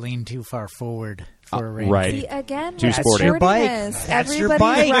decided I leaned too far forward for a rain right. cape. See, again, Too with sporty. your bike. sportiness, That's your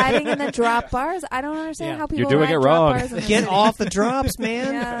everybody's bike. riding in the drop bars. I don't understand Yeah. how people You're doing ride it drop wrong. bars in the Get city. off the drops,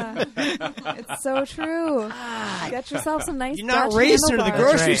 man. Yeah, it's so true. Get yourself some nice. You're not Dutch racing to the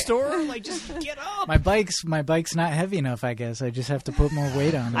handlebars. grocery right. store. Like, just get up. My bike's not heavy enough. I guess I just have to put more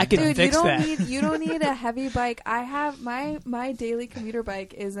weight on it. I could Dude, fix you don't that. need you don't need a heavy bike. I have my daily commuter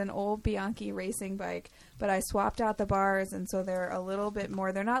bike is an old Bianchi racing bike, but I swapped out the bars, and so they're a little bit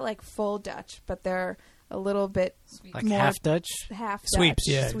more. They're not like full Dutch, but they're a little bit like more half Dutch. half Sweeps,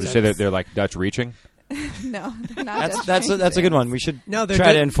 Dutch. yeah. You Sweeps. say that they're like Dutch reaching? No, they're not. That's a good one. We should No, they're try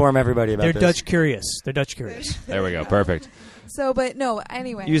Du- to inform everybody about They're this. Dutch curious. They're Dutch curious. There we go. Perfect. So, but no.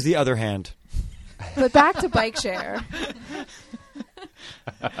 Anyway, Use the other hand. but back to bike share.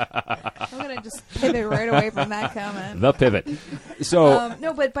 I'm gonna just pivot right away from that comment. The pivot. So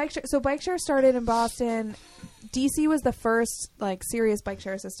No, but bike share. So bike share started in Boston. DC was the first like serious bike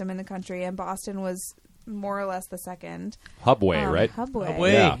share system in the country, and Boston was more or less the second. Hubway, right? Hubway.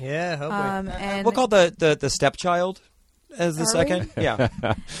 Hubway. Yeah. Yeah, Hubway. And We'll call the stepchild as the Are second. Yeah.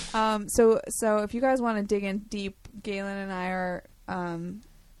 so if you guys want to dig in deep, Galen and I are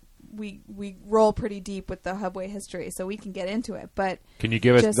we roll pretty deep with the Hubway history, so we can get into it. But Can you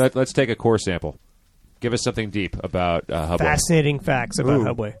give us? Just- Let's take a core sample. Give us something deep about Hubway. Fascinating facts about Ooh.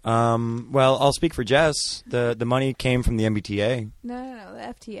 Hubway. Well, I'll speak for Jess. The money came from the MBTA. no, the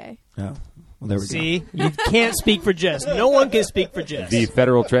FTA. Oh. Well, there we go. See, you can't speak for Jess. No one can speak for Jess. The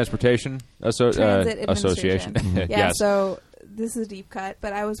Federal Transportation Transit Association. Administration. Yeah, Yes. so this is a deep cut,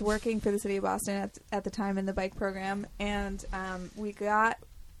 but I was working for the city of Boston at the time in the bike program, and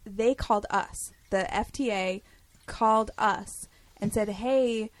they called us. the FTA called us and said,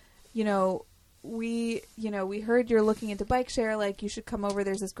 "Hey, we heard you're looking into bike share. Like, you should come over.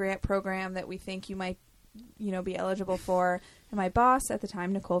 There's this grant program that we think you might, be eligible for." And my boss at the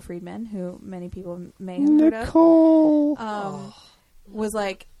time, Nicole Friedman, who many people may have heard of, was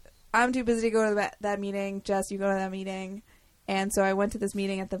like, "I'm too busy to go to that meeting. Jess, you go to that meeting." And so I went to this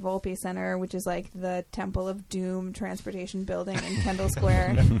meeting at the Volpe Center, which is like the Temple of Doom transportation building in Kendall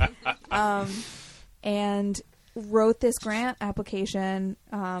Square, and wrote this grant application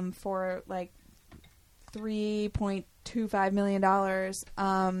for like $3.25 million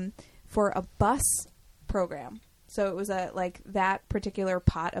for a bus program. So it was that particular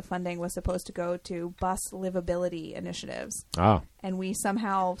pot of funding was supposed to go to bus livability initiatives. Oh. And we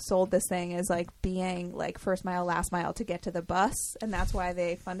somehow sold this thing as like being like first mile, last mile to get to the bus, and that's why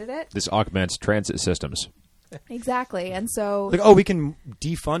they funded it. This augments transit systems. Exactly. And so we can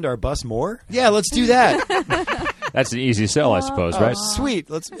defund our bus more? Yeah, let's do that. That's an easy sell, I suppose, right? Sweet.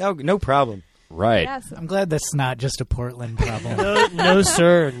 No problem. Right. yes. I'm glad that's not just a Portland problem. No,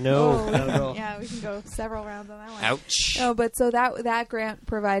 sir. No, not at all. Yeah, we can go several rounds on that one. Ouch. No, but so that grant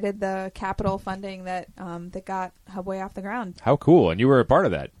provided the capital funding that got Hubway off the ground. How cool. And you were a part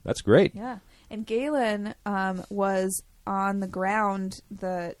of that. That's great. Yeah. And Galen was on the ground,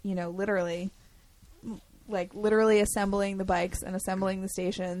 literally assembling the bikes and assembling the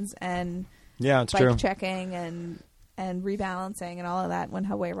stations and yeah, it's bike true. checking and rebalancing and all of that when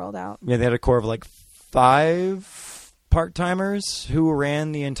Hubway rolled out. Yeah, they had a core of like 5 part-timers who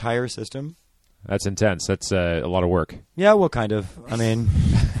ran the entire system. That's intense. That's a lot of work. Yeah, well, kind of. I mean...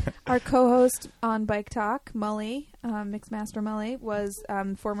 Our co-host on Biketalk, Mully, Mixmaster Mully, was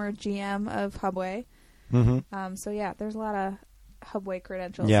former GM of Hubway. Mm-hmm. So, yeah, there's a lot of Hubway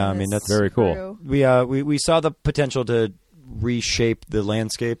credentials. Yeah, in I mean, this that's very cool. crew. We saw the potential to reshape the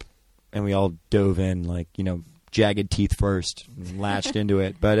landscape, and we all dove in jagged teeth first and latched into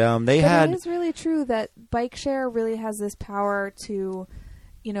it. But it is really true that bike share really has this power to,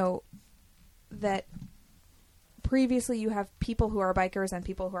 that previously you have people who are bikers and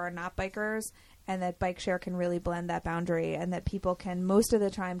people who are not bikers, and that bike share can really blend that boundary, and that people can most of the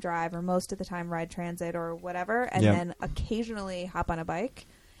time drive or most of the time ride transit or whatever, and then occasionally hop on a bike,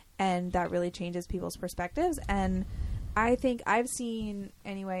 and that really changes people's perspectives. And I think I've seen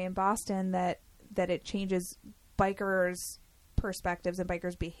anyway in Boston that it changes bikers' perspectives and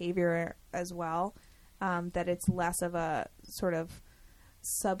bikers' behavior as well. That it's less of a sort of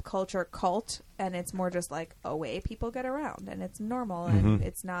subculture cult, and it's more just like a way people get around, and it's normal, and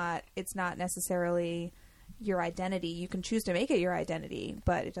it's not necessarily your identity. You can choose to make it your identity,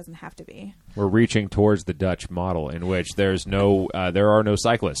 but it doesn't have to be. We're reaching towards the Dutch model, in which there are no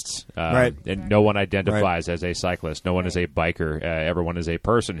cyclists, right? And no one identifies as a cyclist. No one is a biker. Everyone is a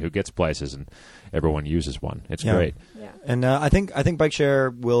person who gets places, and everyone uses one. It's great. Yeah. And I think bike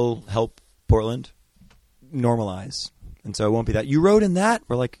share will help Portland normalize. And so it won't be that. You rode in that?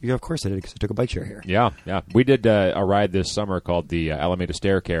 We're like, yeah, of course I did, because I took a bike share here. Yeah. We did a ride this summer called the Alameda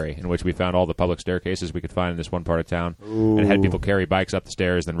Stair Carry, in which we found all the public staircases we could find in this one part of town. Ooh. And had people carry bikes up the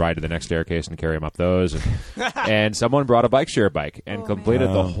stairs, then ride to the next staircase and carry them up those. And someone brought a bike share bike and completed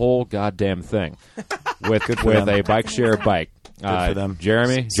the whole goddamn thing with a bike share bike. Good for them.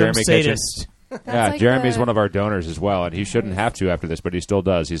 Jeremy Kitchen. Sadist. Yeah, Jeremy's one of our donors as well, and he shouldn't have to after this, but he still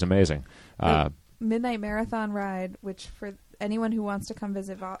does. He's amazing. Midnight Marathon ride, which for anyone who wants to come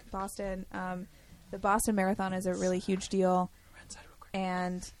visit Boston, the Boston Marathon is a really huge deal,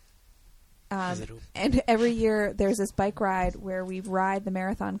 and every year there's this bike ride where we ride the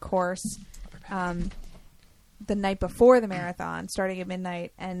marathon course the night before the marathon, starting at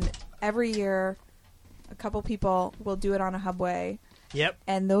midnight, and every year a couple people will do it on a Hubway. Yep.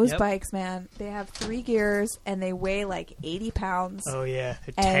 And those bikes, man, they have 3 gears and they weigh like 80 pounds. Oh, yeah.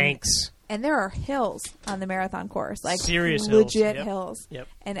 They're tanks. And there are hills on the marathon course, like serious legit hills. hills. Yep.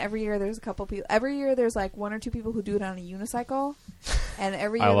 And every year there's a couple people. Every year there's like 1 or 2 people who do it on a unicycle, and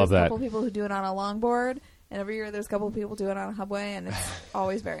every year there's a couple people who do it on a longboard, and every year there's a couple people who do it on a Hubway, and it's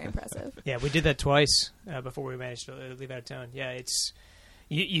always very impressive. Yeah, we did that twice before we managed to leave out of town. Yeah, it's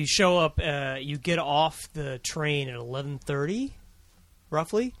you show up, you get off the train at 11:30,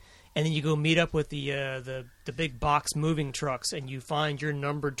 roughly. And then you go meet up with the big box moving trucks, and you find your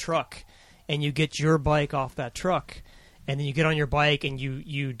numbered truck, and you get your bike off that truck, and then you get on your bike and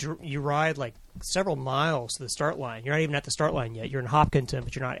you ride like several miles to the start line. You're not even at the start line yet. You're in Hopkinton,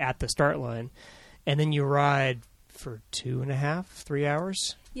 but you're not at the start line, and then you ride for 2.5, 3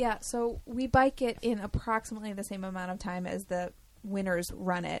 hours. Yeah, so we bike it in approximately the same amount of time as the winners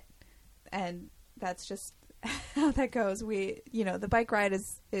run it, and that's just how that goes. The bike ride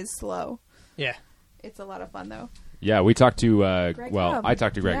is slow. Yeah. It's a lot of fun though. Yeah, we talked to Hum. I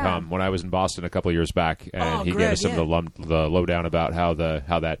talked to Greg Yeah. Hum when I was in Boston a couple of years back, and he gave Greg, us some of the lowdown about how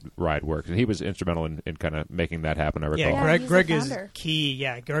that ride works, and he was instrumental in kind of making that happen. I recall. Yeah, Yeah, he's Greg the is founder. key.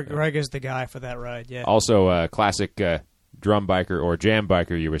 Yeah, Greg is the guy for that ride. Yeah. Also, classic drum biker or jam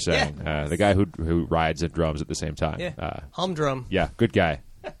biker, you were saying, the guy who rides and drums at the same time. Yeah. Humdrum. Yeah, good guy.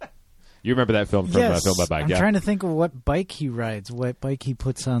 You remember that film from Yes, Film by Bike? I'm Yeah. trying to think of what bike he rides, what bike he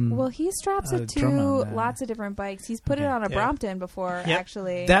puts on. Well, he straps it drum to on that. lots of different bikes. He's put it on a Yeah. Brompton before, Yep.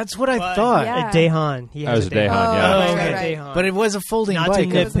 actually. That's what I But- thought. Yeah. A Dayhan. He That has was a Dayhan, yeah. Oh, Right, right. Dayhan. But it was a folding Not bike.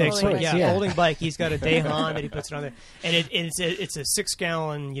 to of nitpick, folding but bike, yeah, yeah. folding bike. He's got a Dayhan that he puts it on there, and it's a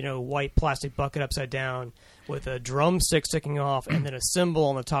 6-gallon white plastic bucket upside down with a drumstick sticking off, and then a cymbal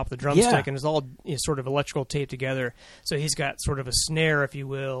on the top of the drumstick, Yeah. and it's all sort of electrical taped together. So he's got sort of a snare, if you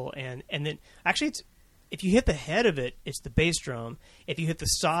will, and then actually it's. If you hit the head of it, it's the bass drum. If you hit the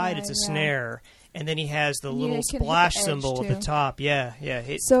side, it's a yeah. snare. And then he has the Yeah, little you can hit the splash edge, cymbal at too. the top. Yeah.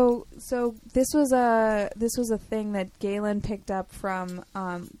 So this was a thing that Galen picked up from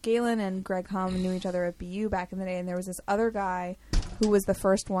Galen and Greg Hum knew each other at BU back in the day, and there was this other guy who was the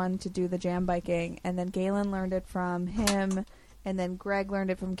first one to do the jam biking, and then Galen learned it from him, and then Greg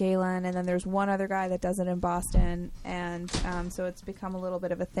learned it from Galen, and then there's one other guy that does it in Boston, and so it's become a little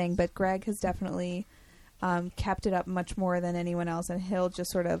bit of a thing. But Greg has definitely kept it up much more than anyone else, and he'll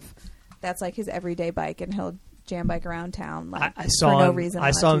just sort of that's like his everyday bike, and he'll jam bike around town like I saw for no him. reason. I on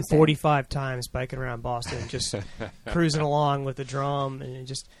a saw him Tuesday. 45 times biking around Boston, just cruising along with the drum, and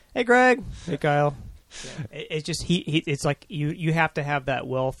just, hey Greg, hey Kyle. Yeah. It's just it's like you have to have that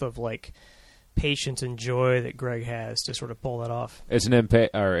wealth of like patience and joy that Greg has to sort of pull that off. It's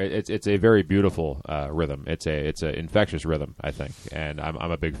it's a very beautiful rhythm. It's an infectious rhythm, I think, and I'm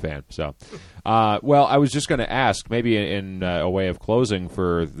a big fan. So, well, I was just going to ask, maybe in a way of closing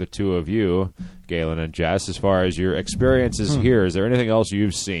for the two of you, Galen and Jess, as far as your experiences here, is there anything else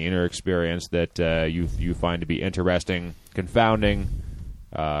you've seen or experienced that you find to be interesting, confounding,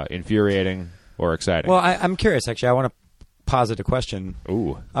 infuriating, or exciting? Well, I'm curious, actually. I want to posit a question.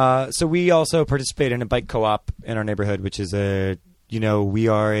 Ooh. So we also participate in a bike co-op in our neighborhood, which is we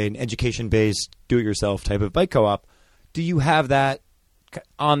are an education-based, do-it-yourself type of bike co-op. Do you have that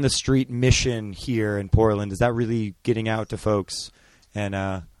on-the-street mission here in Portland? Is that really getting out to folks? And,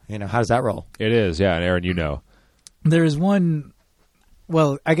 how does that roll? It is, yeah. And Aaron, you know. There's one,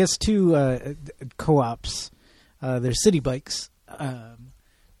 well, I guess two co-ops. There's City Bikes,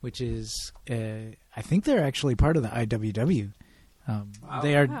 which is, I think they're actually part of the IWW.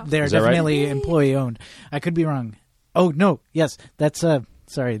 They are Is that right? definitely employee owned. I could be wrong. Oh no, yes, that's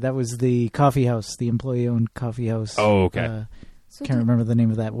sorry, that was the coffee house, the employee owned coffee house. Oh, okay. So Can't remember the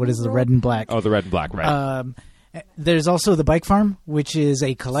name of that. What is the Red and Black? Oh, the red and black, right. There's also the Bike Farm, which is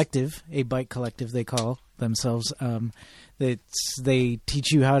a collective, a bike collective they call themselves. They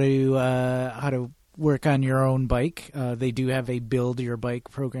teach you how to work on your own bike. They do have a build your bike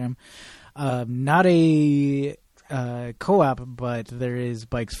program. Not a co-op, but there is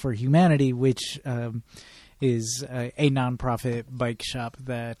Bikes for Humanity, which is a nonprofit bike shop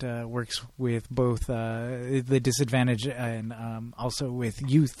that works with both the disadvantaged and also with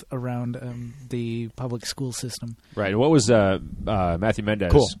youth around the public school system. Right. And what was Matthew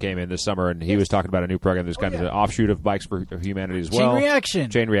Mendez came in this summer, and he was talking about a new program that's kind of an offshoot of Bikes for Humanity as well.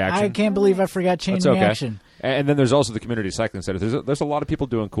 Chain Reaction. I can't believe I forgot Chain That's okay. Reaction. And then there's also the community cycling center. There's a lot of people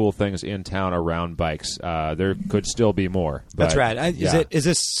doing cool things in town around bikes. There could still be more. That's but, right. Is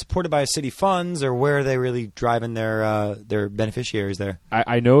this supported by city funds, or where are they really driving their beneficiaries there?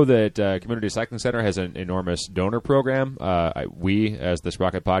 I know that Community Cycling Center has an enormous donor program. We, as the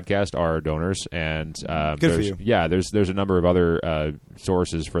Sprocket Podcast, are donors, and good for you. Yeah, there's a number of other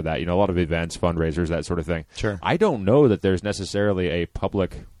sources for that. A lot of events, fundraisers, that sort of thing. Sure. I don't know that there's necessarily a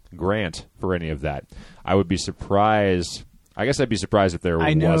public grant for any of that. I would be surprised. I guess I'd be surprised if there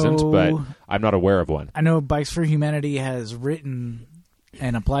wasn't, but I'm not aware of one. I know Bikes for Humanity has written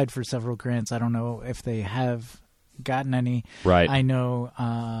and applied for several grants. I don't know if they have gotten any. Right. I know,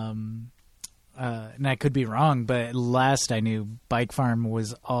 and I could be wrong, but last I knew, Bike Farm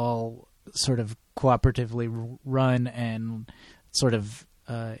was all sort of cooperatively run and sort of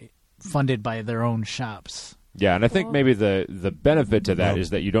funded by their own shops. Yeah, and I think maybe the benefit to that is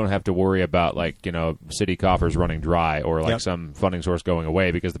that you don't have to worry about, city coffers running dry or some funding source going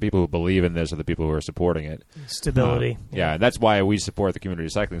away, because the people who believe in this are the people who are supporting it. Stability. Yeah, and that's why we support the Community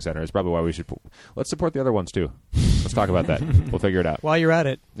Cycling Center. It's probably why we should. Let's support the other ones, too. Let's talk about that. We'll figure it out. While you're at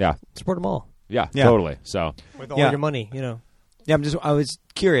it, Yeah, support them all yeah, totally. So, with all your money, Yeah, I was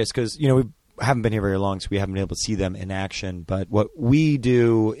curious because we haven't been here very long, so we haven't been able to see them in action. But what we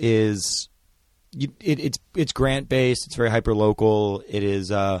do is it's grant based. It's very hyper local. It is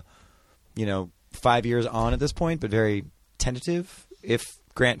 5 years on at this point, but very tentative. If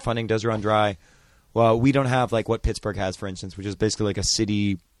grant funding does run dry, well, we don't have like what Pittsburgh has, for instance, which is basically like a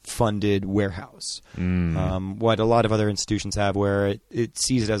city funded warehouse. What a lot of other institutions have, where it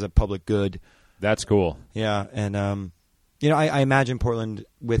sees it as a public good. That's cool. Yeah, and I imagine Portland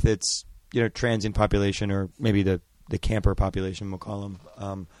with its transient population, or maybe the camper population, we'll call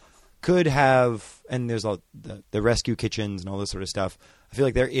them, could have, and there's all the rescue kitchens and all this sort of stuff. I feel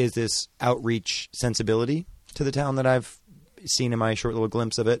like there is this outreach sensibility to the town that I've seen in my short little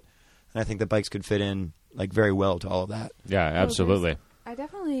glimpse of it, and I think the bikes could fit in like very well to all of that. Yeah, absolutely. I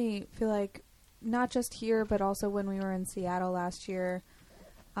definitely feel like not just here, but also when we were in Seattle last year,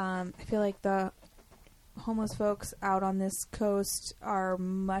 I feel like the homeless folks out on this coast are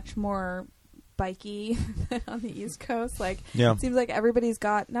much more bikey than on the East Coast. Like, yeah. It seems like everybody's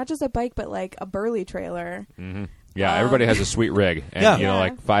got not just a bike, but like a burly trailer. Mm-hmm. Yeah, everybody has a sweet rig, and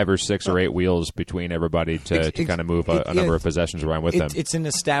like 5 or 6 or 8 wheels between everybody to kind of move a number of possessions around with them. It's an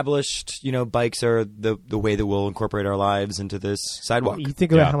established, bikes are the way that we'll incorporate our lives into this sidewalk. You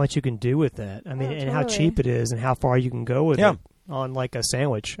think about how much you can do with that. I mean, and how cheap it is, and how far you can go with it on like a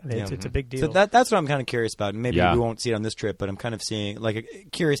sandwich. I mean, it's a big deal. So that's what I'm kind of curious about. Maybe we won't see it on this trip, but I'm kind of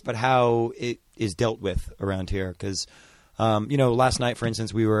curious about how it is dealt with around here. Because, last night, for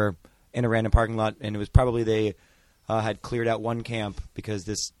instance, we were in a random parking lot, and it was probably they had cleared out one camp because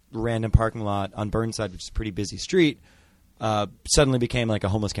this random parking lot on Burnside, which is a pretty busy street, suddenly became like a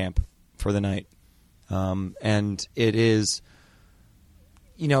homeless camp for the night. And it is,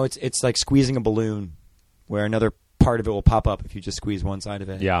 it's like squeezing a balloon where another part of it will pop up if you just squeeze one side of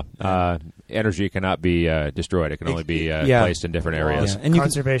it. Yeah. Energy cannot be destroyed. It can only be placed in different areas. And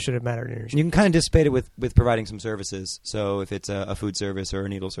conservation of matter and energy. You can kind of dissipate it with providing some services. So if it's a food service or a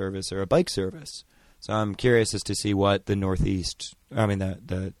needle service or a bike service. So I'm curious as to see what the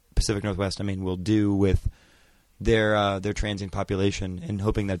the Pacific Northwest, will do with their transient population, and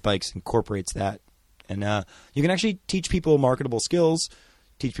hoping that bikes incorporates that. And you can actually teach people marketable skills,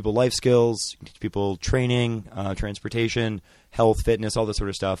 teach people life skills, teach people training, transportation, health, fitness, all this sort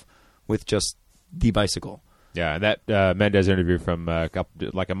of stuff with just the bicycle. Yeah, and that Mendez interview from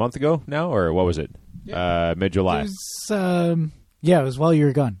like a month ago now, or what was it? Mid-July. It was, it was while you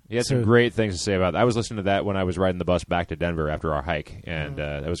were gone. He had some great things to say about that. I was listening to that when I was riding the bus back to Denver after our hike, and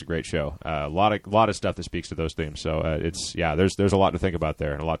that was a great show. A lot of stuff that speaks to those themes. So there's a lot to think about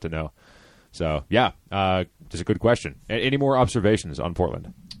there and a lot to know. So just a good question. Any more observations on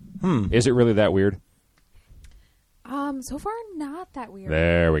Portland? Is it really that weird? So far, not that weird.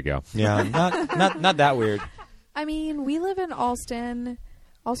 There we go. Yeah, not that weird. I mean, we live in Alston.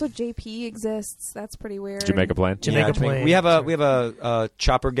 Also, JP exists. That's pretty weird. Jamaica Plain. Jamaica Plain. We have a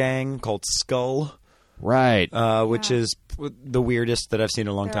chopper gang called Skull, right? Which is the weirdest that I've seen in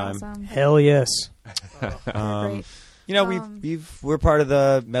a long time. Awesome. Hell yes. Great. We're part of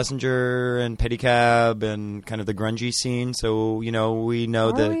the Messenger and Pedicab and kind of the grungy scene. So we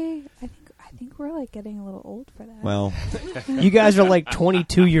know that. I think we're like getting a little old for that. Well, you guys are like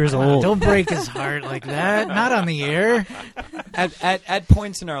 22 years old. Don't break his heart like that. Not on the air. At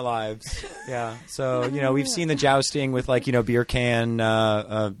points in our lives, yeah. So we've seen the jousting with beer can.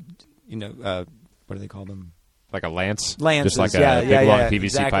 What do they call them? Like a lance? Lances, just like a big long PVC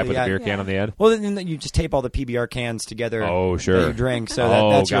exactly, pipe with a beer can on the end? Well, then you just tape all the PBR cans together. Oh, sure. That you drink, so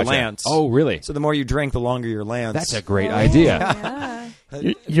that's your lance. Oh, really? So the more you drink, the longer your lance. That's a great idea. Yeah.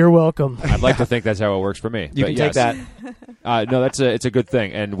 You're welcome. I'd like to think that's how it works for me. You can take that. No, it's a good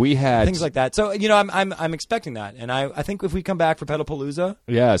thing. And we had things like that. So I'm expecting that, and I think if we come back for Pedalpalooza,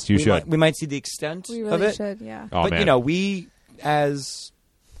 yes, you should. We might see the extent We of really it. should, yeah. Oh, But man. we as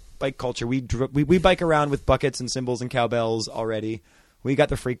bike culture, we bike around with buckets and cymbals and cowbells already. We got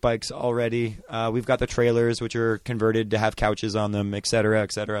the freak bikes already. We've got the trailers, which are converted to have couches on them, et cetera,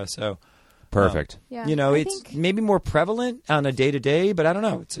 et cetera. So perfect. Yeah. It's maybe more prevalent on a day-to-day, but I don't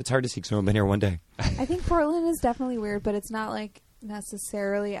know. It's hard to see because we've been here one day. I think Portland is definitely weird, but it's not like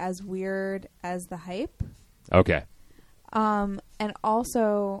necessarily as weird as the hype. Okay. And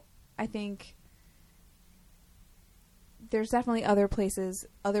also, I think there's definitely other places.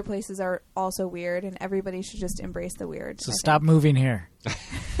 Other places are also weird, and everybody should just embrace the weird. So stop moving here.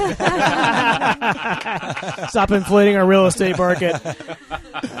 Stop inflating our real estate market.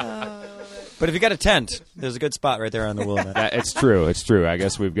 But if you got a tent, there's a good spot right there on the Willamette. It's true. It's true. I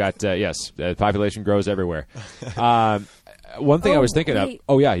guess we've got population grows everywhere. One thing I was thinking of.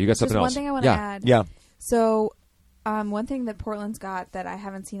 Oh yeah, you got something else. One thing I want to add. Yeah. So, one thing that Portland's got that I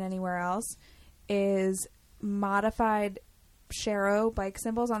haven't seen anywhere else is modified Sharo bike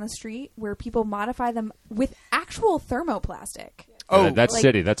symbols on the street where people modify them with actual thermoplastic. Oh, that's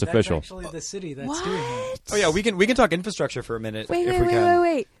city. That's official. That's actually the city that's doing it. Oh yeah, we can talk infrastructure for a minute.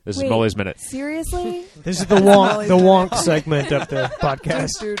 Wait. This is Molly's Minute. Seriously? This is the wonk segment of the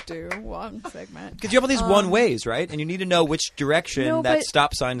podcast. Wonk segment. Because you have all these one ways, right? And you need to know which direction that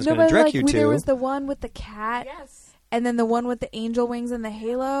stop sign is going to but direct you to. There was the one with the cat. Yes. And then the one with the angel wings and the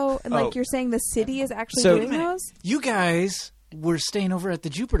halo. And like you're saying the city is actually doing those? You guys were staying over at the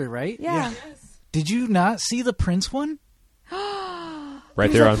Jupiter, right? Yeah. Yes. Did you not see the Prince one?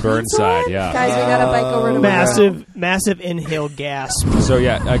 Right there on Burnside, yeah. Guys, we got a bike over to Massive inhale gasp. So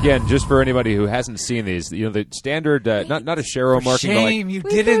yeah, again, just for anybody who hasn't seen these, the standard, not a Sharo marking, shame but you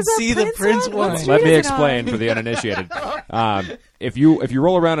didn't see the Prince one. Let me explain for the uninitiated. If you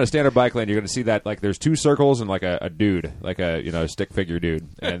roll around a standard bike lane, you're going to see that like there's two circles and like a dude, like a stick figure dude,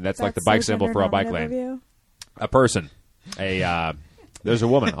 and that's like the bike symbol for a bike lane. A person, there's a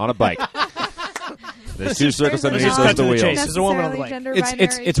woman on a bike. There's two circles underneath those the wheels. There's a woman on the bike.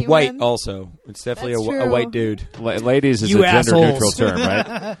 It's white also. It's definitely a white dude. Ladies is a gender neutral term,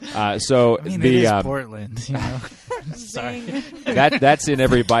 right? So it is Portland, Sorry. That's in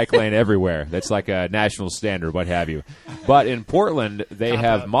every bike lane everywhere. That's like a national standard, what have you. But in Portland, they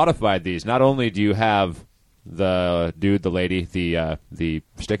have modified these. Not only do you have the dude, the lady, the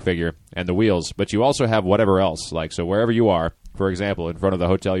stick figure, and the wheels, but you also have whatever else. Like, so wherever you are, for example, in front of the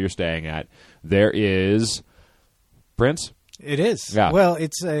hotel you're staying at, there is Prince. It is. Yeah. Well,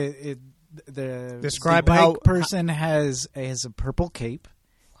 it's Describe the bike how person has a purple cape,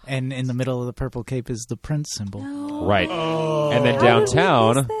 and in the middle of the purple cape is the Prince symbol. No. Right. And then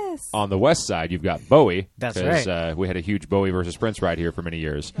downtown on the west side, you've got Bowie. That's right. Because we had a huge Bowie versus Prince ride here for many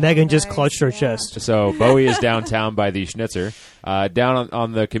years. Megan just clutched her chest. So Bowie is downtown by the Schnitzer. Down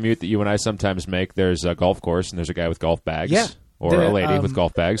on the commute that you and I sometimes make, there's a golf course, and there's a guy with golf bags. Yeah. Or a lady with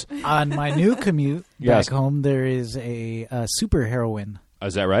golf bags. On my new commute Yes. back home, there is a super heroine.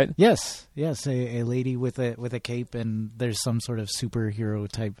 Is that right? Yes, a lady with a cape, and there's some sort of superhero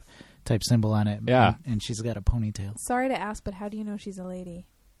type symbol on it. Yeah. and she's got a ponytail. Sorry to ask, but how do you know she's a lady?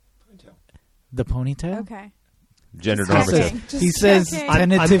 The ponytail? Okay. Gender normative. Just He says checking.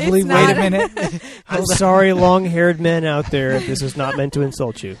 tentatively, It's wait not- a minute. I'm sorry, long-haired men out there. This is not meant to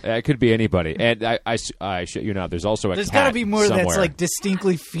insult you. It could be anybody. And I shit you not, there's also a There's cat got to be more somewhere. that's like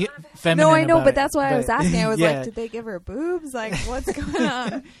distinctly feminine. No, I know, about but it. that's why I was asking. I was yeah. like, did they give her boobs? Like, what's going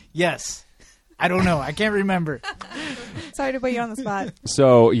on? Yes. I don't know. I can't remember. Sorry to put you on the spot.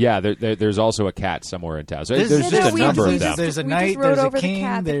 So, yeah, there's also a cat somewhere in town. So there's just a number of them. There's a We knight, just rode there's a over king, the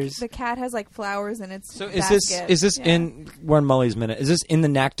cat. there's... The cat has like flowers in its So basket. is this Yeah. we're on Molly's Minute. Is this in the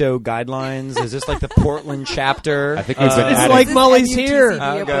NACTO guidelines? Is this like the Portland chapter? I think we've been It's adding like Molly's here.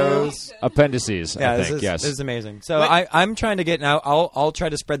 How it goes. appendices, Yeah, I think, yes. This is amazing. So I'm trying to get now. I'll try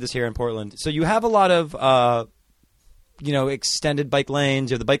to spread this here in Portland. So you have a lot of extended bike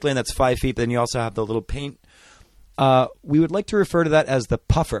lanes. You have the bike lane that's 5 feet, but then you also have the little paint. We would like to refer to that as the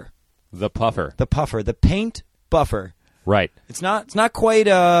puffer. The puffer. The paint buffer. Right. It's not quite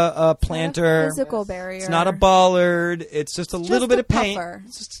a planter. Not a physical barrier. It's not a bollard. It's just a It's little just bit a of paint. puffer.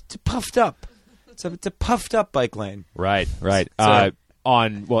 It's just puffed up. It's a puffed up bike lane. Right. So-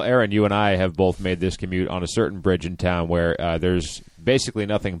 Aaron, you and I have both made this commute on a certain bridge in town where there's basically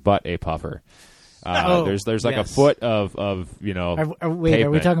nothing but a puffer. There's like a foot of Are we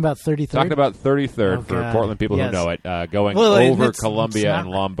pavement. talking about 33rd? Talking about 33rd Oh, for God. Portland people Yes. who know it, going Well, over it's Columbia not- and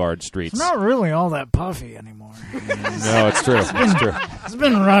Lombard streets. It's not really all that puffy anymore. No, it's true. It's true. It's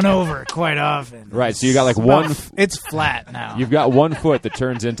been run over quite often. Right, so you got like It's one. about- It's flat now. You've got 1 foot that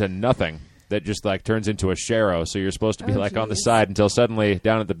turns into nothing. That just like turns into a Sharo, so you're supposed to be like on the side until suddenly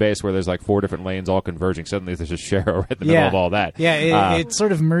down at the base where there's like 4 different lanes all converging. Suddenly there's a Sharo right in the middle of all that. Yeah, it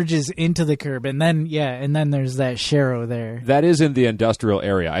sort of merges into the curb, and then there's that Sharo there. That is in the industrial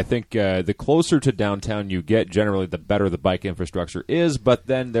area. I think the closer to downtown you get, generally the better the bike infrastructure is. But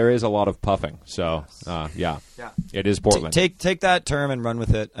then there is a lot of puffing. So it is Portland. Take that term and run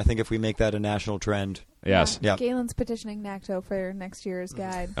with it. I think if we make that a national trend. Yes. Yeah. Galen's petitioning NACTO for next year's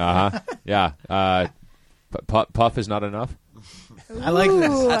guide. Yeah. Puff is not enough. I like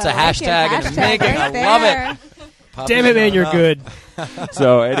this. Ooh, That's a I like hashtag it. in the making. I right love there. it. Damn it, man, you're good.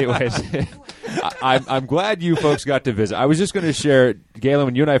 So, anyways, I'm glad you folks got to visit. I was just going to share, Galen,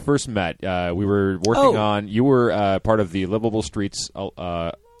 when you and I first met, we were working on. You were part of the Livable Streets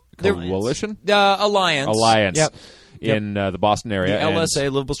Coalition, Alliance. Yep. In the Boston area. The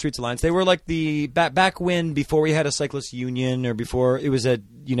LSA, Livable Streets Alliance. They were like the back when, before we had a cyclist union, or before it was a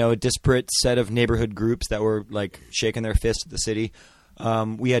disparate set of neighborhood groups that were like shaking their fist at the city.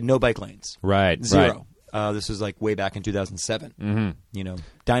 We had no bike lanes. Right. Zero. This was like way back in 2007. You know,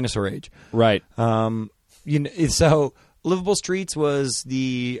 dinosaur age. Right. You know, so Livable Streets was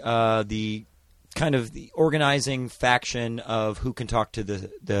the kind of the organizing faction of who can talk to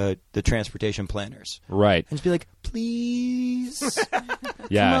the transportation planners. Right. And just be like, please.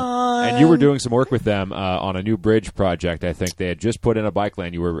 Yeah. Come on. And you were doing some work with them on a new bridge project. I think they had just put in a bike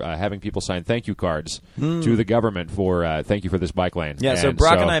lane. You were having people sign thank you cards to the government for thank you for this bike lane. Yeah, so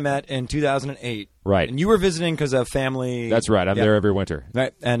Brock and I met in 2008. Right. And you were visiting because of family. That's right. I'm there every winter.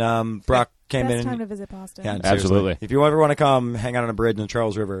 Right. And Brock came Best in. time to visit Boston. Yeah, Absolutely. If you ever want to come hang out on a bridge in the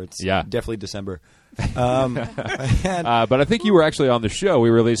Charles River, it's definitely December. But I think you were actually on the show. We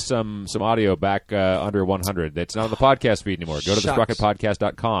released some audio back under 100. It's not on the podcast feed anymore. Go to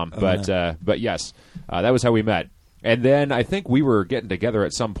thesprocketpodcast.com. But yes, that was how we met. And then I think we were getting together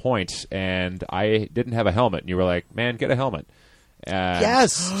at some point, and I didn't have a helmet. And you were like, man, get a helmet.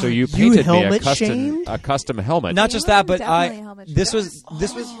 Yes. So you painted me helmet a custom helmet. Not just that, but this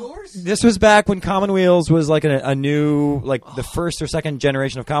was back when Common Wheels was like a new, like the first or second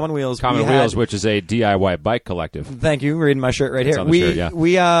generation of Common Wheels. Common Wheels, which is a DIY bike collective. Thank you. Reading my shirt right It's here. on the shirt,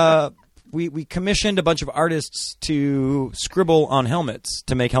 yeah. We commissioned a bunch of artists to scribble on helmets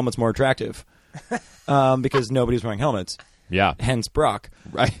to make helmets more attractive, because nobody's wearing helmets. Yeah. Hence Brock.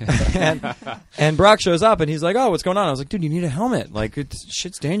 Right. and Brock shows up and he's like, "Oh, what's going on?" I was like, "Dude, you need a helmet. Like,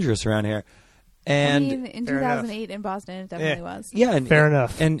 shit's dangerous around here." And I mean, in 2008 in Boston, it definitely was. yeah, and, Fair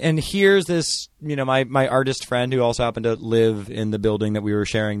enough. And here's this, you know, my artist friend who also happened to live in the building that we were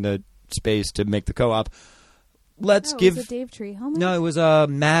sharing the space to make the co-op. Let's give was it Dave Tree helmet? No, it was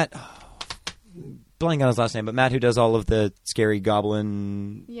Matt. Blank on his last name, but Matt, who does all of the scary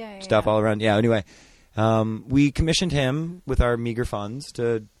goblin stuff all around. Yeah. Anyway. We commissioned him with our meager funds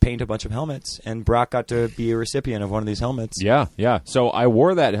to paint a bunch of helmets, and Brock got to be a recipient of one of these helmets. Yeah. So I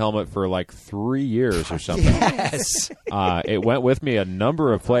wore that helmet for like 3 years or something. Yes. It went with me a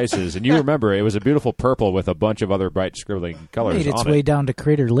number of places, and you remember it was a beautiful purple with a bunch of other bright scribbling colors Made its on way it. down to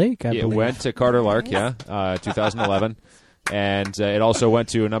Crater Lake, I It believe. went to Carter Lark, 2011. And it also went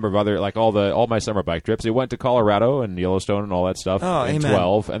to a number of other, like all my summer bike trips. It went to Colorado and Yellowstone and all that stuff in amen.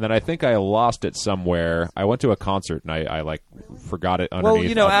 12. And then I think I lost it somewhere. I went to a concert and I like forgot it underneath. Well,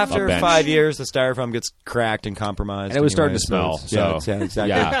 you know, a after bench. 5 years, the styrofoam gets cracked and compromised, And it was starting anyway, to smell. So, yeah,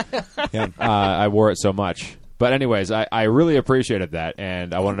 exactly. Yeah. I wore it so much. But anyways, I really appreciated that,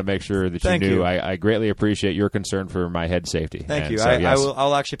 and I wanted to make sure that Thank you knew you. I greatly appreciate your concern for my head safety. Thank And you. so, yes.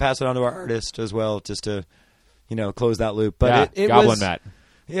 I'll actually pass it on to our artist as well, just to, you know, close that loop. But yeah, it Goblin was Matt.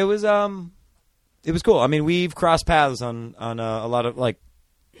 It was cool. I mean, we've crossed paths on a lot of like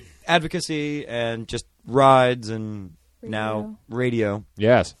advocacy and just rides and now radio.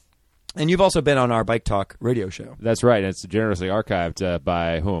 Yes. And you've also been on our Bike Talk radio show. That's right. It's generously archived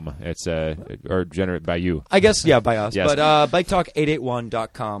by whom? It's by you. I guess, yeah, by us. Yes. But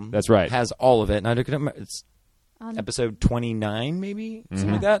biketalk881.com. That's right. Has all of it. And I don't know, it's On episode 29, maybe? Mm-hmm.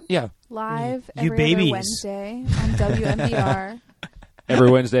 Something like that? Yeah. live You every babies. other Wednesday on WMBR.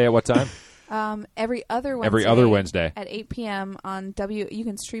 Every Wednesday at what time? Every other Wednesday. Every other Wednesday. At 8 p.m. on You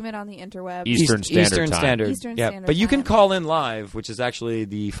can stream it on the interweb. Eastern Standard Time. Eastern yeah. Standard But you can Time. call in live, which is actually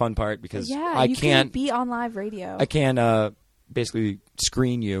the fun part because Yeah, you can be on live radio. I can't basically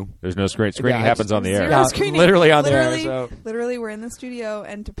screen you. There's no screen. Screening Yeah, happens on the air. Zero Yeah, screening. literally on literally, there. So. Literally, we're in the studio,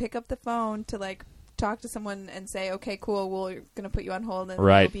 and to pick up the phone to like talk to someone and say, "Okay, cool, we're going to put you on hold, and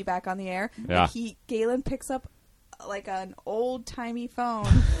Right. we'll be back on the air." Yeah. Like, Galen picks up like an old timey phone.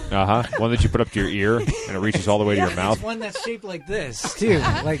 One that you put up to your ear and it reaches all the way to your mouth. One that's shaped like this, too.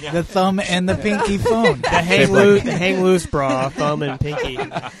 Like the thumb and the pinky phone. The hang loose bra, thumb and pinky.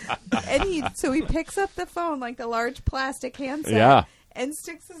 And he picks up the phone, like the large plastic handset, Yeah. and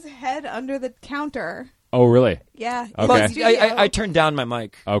sticks his head under the counter. Oh, really? Yeah. Okay. in the But studio. I turned down my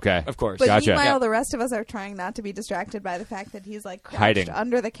mic. Okay. Of course. But Gotcha. meanwhile, the rest of us are trying not to be distracted by the fact that he's like crouched Hiding.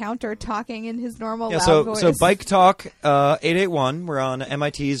 under the counter, talking in his normal Yeah, loud voice. so Bike Talk 881. We're on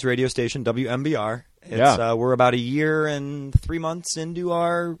MIT's radio station WMBR. It's, Yeah. we're about a year and 3 months into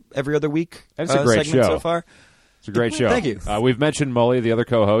our every other week. That's a great segment show. so far. It's a great show. Thank you. We've mentioned Mully, the other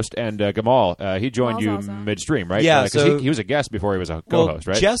co-host, and Gamal. He joined Gamal's you awesome. midstream, right? Yeah, 'cause so- he was a guest before he was a co-host,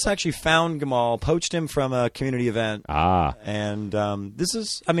 Well, right? Jess actually found Gamal, poached him from a community event, and this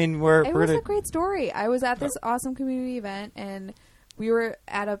is. I mean, we're It we're was gonna. a great story. I was at this awesome community event, and we were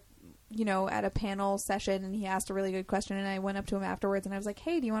at a panel session, and he asked a really good question, and I went up to him afterwards, and I was like,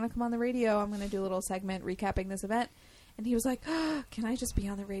 "Hey, do you want to come on the radio? I'm going to do a little segment recapping this event." And he was like, "Can I just be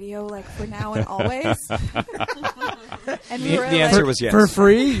on the radio, like, for now and always?" And we were the answer like, was yes. For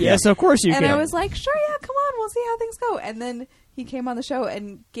free? Yes, of course you and can. I was like, "Sure, yeah, come on, we'll see how things go." And then he came on the show,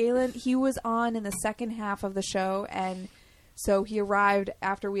 and Galen, he was on in the second half of the show, and so he arrived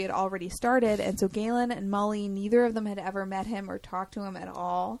after we had already started, and so Galen and Molly, neither of them had ever met him or talked to him at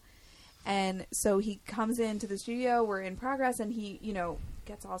all. And so he comes into the studio, we're in progress, and he,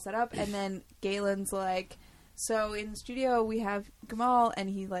 gets all set up, and then Galen's like, so in the studio we have Gamal, and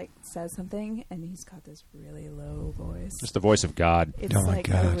he says something, and he's got this really low voice. Just the voice of God. It's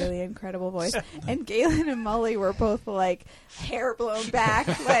a really incredible voice. And Galen and Molly were both hair blown back,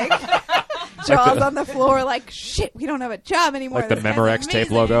 jaws on the floor, shit, we don't have a job anymore. Like the Memorex tape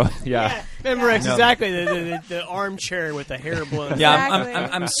logo. Yeah. Memorex, exactly. The armchair with the hair blown. Yeah,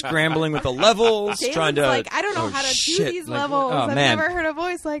 Exactly. I'm scrambling with the levels, Galen's trying to. I don't know how to do these levels. I've never heard a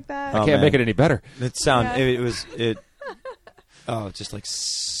voice like that. I can't make it any better. It just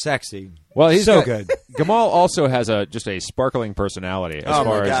sexy. Well, he's so good. Gamal also has just a sparkling personality as Oh,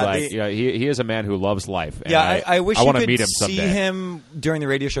 far my as God. he is a man who loves life. And Yeah, I wish I you want to could meet him see someday. him during the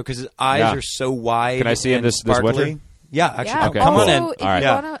radio show because his eyes Yeah. are so wide. Can I see him and this sparkly. winter? Yeah, actually, Yeah. Okay. come on Also, in. if All right. you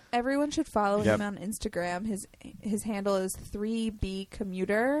Yeah. wanna, everyone should follow Yep. him on Instagram. His handle is 3B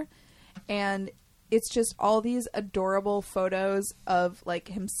Commuter, and it's just all these adorable photos of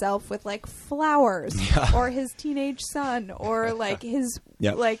himself with flowers, or his teenage son, or his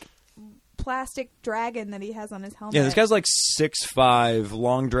Yep. plastic dragon that he has on his helmet. Yeah, this guy's 6'5",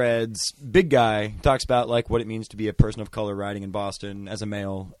 long dreads, big guy. Talks about what it means to be a person of color riding in Boston as a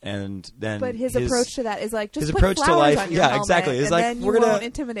male, and then But his approach to that is just his put approach to flowers life- on your yeah, helmet, exactly. It's and like, then we're you gonna- won't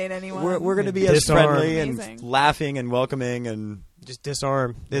intimidate anyone. We're going to be as Disarm. friendly Amazing. and laughing and welcoming, and Just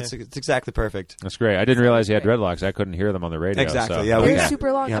disarm. it's exactly perfect. That's great. I didn't realize he had dreadlocks. I couldn't hear them on the radio. Exactly, So. yeah, They're Okay.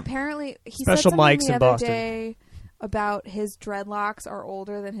 super long. Yeah. Apparently, he Special said something mics the in other Boston. day about his dreadlocks are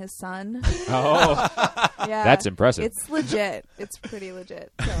older than his son. Oh, Yeah, that's impressive. It's legit. It's pretty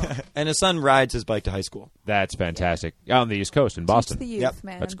legit. So. And his son rides his bike to high school. That's fantastic. On the East Coast in Boston. Teach the youth, Yep.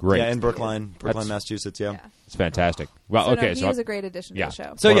 man. That's great. Yeah, in Brookline, That's- Massachusetts. Yeah. Yeah. It's fantastic. Well, So, okay. no, he So was a great addition yeah. to the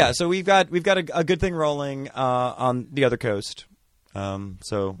show. So yeah, so we've got a good thing rolling on the other coast.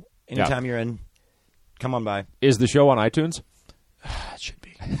 So anytime you're in, come on by. is the show on iTunes? It should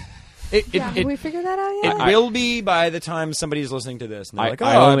be. Have we figured that out yet? It will be by the time somebody's listening to this. And they're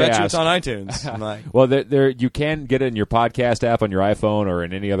I I only bet you it's ask. on iTunes. I'm like, Well, there you can get it in your podcast app on your iPhone or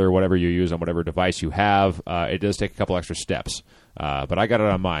in any other whatever you use on whatever device you have. It does take a couple extra steps, but I got it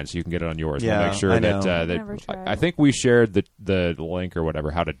on mine, so you can get it on yours. Yeah, we'll make sure I that know. Never tried. I think we shared the link or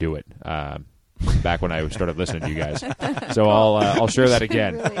whatever how to do it back when I started listening to you guys. So I'll share that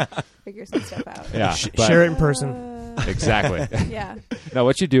again. Really figure some stuff out. Yeah, but- Share it in person. exactly. Yeah. No,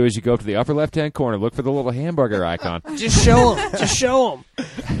 what you do is you go up to the upper left-hand corner, look for the little hamburger icon. Just show them. Just show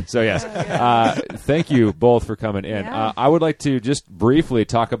them. So, yes, thank you both for coming in. Yeah. I would like to just briefly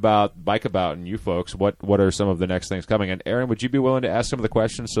talk about Bikeabout and you folks. What are some of the next things coming? And, Aaron, would you be willing to ask some of the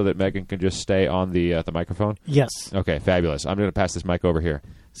questions so that Megan can just stay on the microphone? Yes. Okay, fabulous. I'm going to pass this mic over here.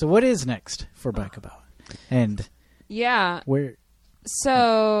 So what is next for Bikeabout? And Yeah. where?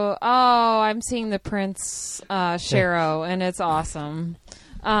 So, I'm seeing the Prince Shero, and it's awesome.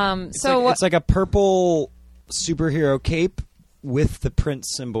 it's like a purple superhero cape with the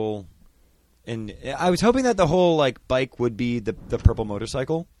Prince symbol. And I was hoping that the whole bike would be the purple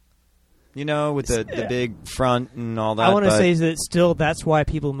motorcycle. With the big front and all that. I want to but- say that still that's why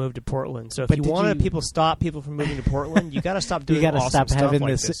people move to Portland. So if But you did want you- to stop people from moving to Portland, you got to stop doing You got to awesome stop stuff having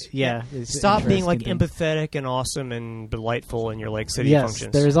like this. Yeah. it's Stop being interesting thing. empathetic and awesome and delightful in your city Yes,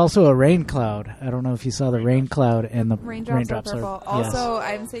 functions. there is also a rain cloud. I don't know if you saw the rain cloud and the Raindrops are purple. yes. Also,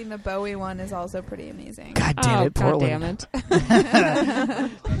 I'm saying the Bowie one is also pretty amazing. God damn it, God Portland. damn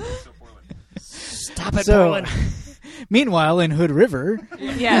it. Stop it, So, Portland. meanwhile, in Hood River,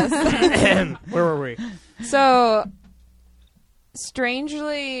 Yes. Where were we? So,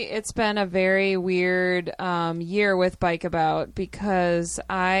 strangely, it's been a very weird year with Bikeabout because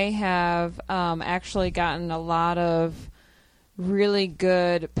I have actually gotten a lot of really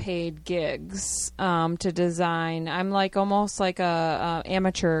good paid gigs to design. I'm almost like a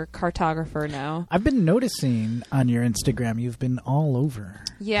amateur cartographer now. I've been noticing on your Instagram you've been all over.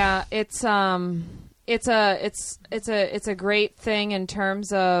 Yeah, it's a great thing in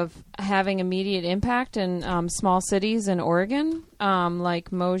terms of having immediate impact in small cities in Oregon,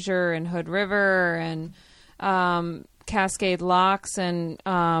 like Mosier and Hood River and Cascade Locks, and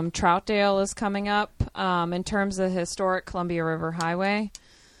Troutdale is coming up. In terms of historic Columbia River Highway,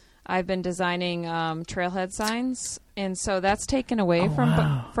 I've been designing trailhead signs, and so that's taken away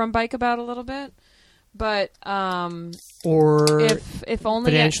from Bikeabout a little bit. But Or if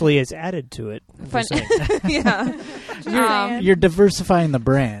only financially it's added to it. I'm just saying. yeah. You're diversifying the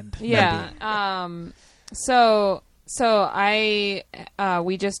brand. Yeah. So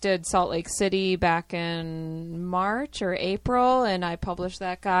we just did Salt Lake City back in March or April, and I published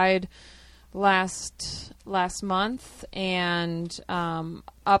that guide last month. And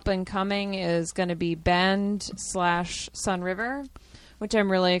up and coming is going to be Bend/Sun River, which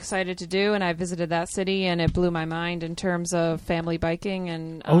I'm really excited to do. And I visited that city, and it blew my mind in terms of family biking.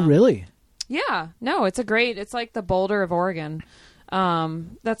 And oh, really? Yeah. No, it's like the Boulder of Oregon.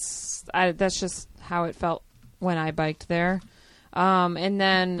 That's just how it felt when I biked there. And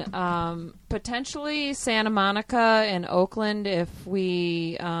then potentially Santa Monica and Oakland if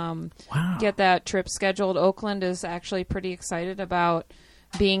we get that trip scheduled. Oakland is actually pretty excited about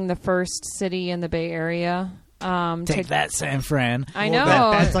being the first city in the Bay Area. Take that, San Fran. I know.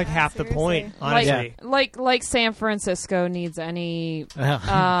 That's like half the point, honestly. Like San Francisco needs any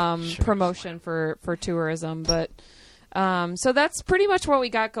promotion for tourism. But so that's pretty much what we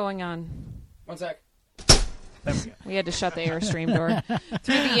got going on. One sec. We had to shut the Airstream door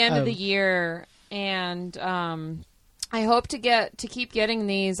through the end of the year, and I hope to keep getting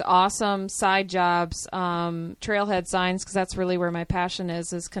these awesome side jobs, trailhead signs, because that's really where my passion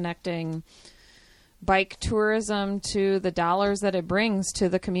is connecting bike tourism to the dollars that it brings to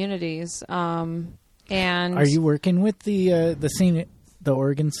the communities. And are you working with the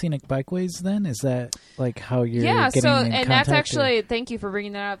Oregon Scenic Bikeways then? Is that like how you're getting in contact? That's actually, thank you for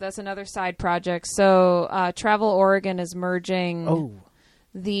bringing that up. That's another side project. So Travel Oregon is merging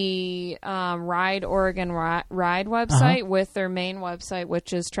the Ride Oregon Ride website with their main website,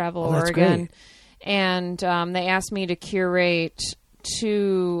 which is Travel Oregon. Great. And they asked me to curate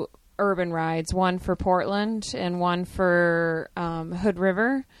 2 urban rides, one for Portland and one for Hood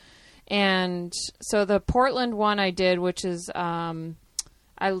River. And so the Portland one I did, which is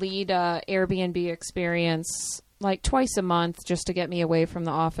I lead a Airbnb experience like twice a month just to get me away from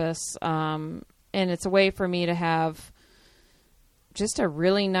the office. And it's a way for me to have just a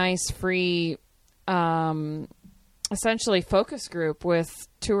really nice free essentially focus group with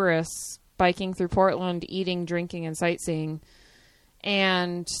tourists biking through Portland, eating, drinking, and sightseeing.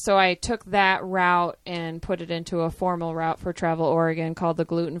 And so I took that route and put it into a formal route for Travel Oregon called the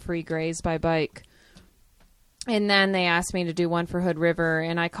Gluten-Free Graze by Bike. And then they asked me to do one for Hood River,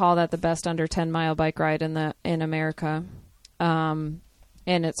 and I call that the best under 10-mile bike ride in America. And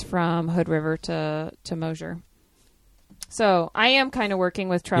it's from Hood River to Mosier. So I am kind of working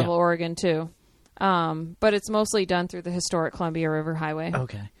with Travel Oregon too, but it's mostly done through the historic Columbia River Highway.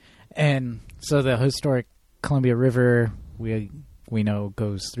 Okay, and so the historic Columbia River we know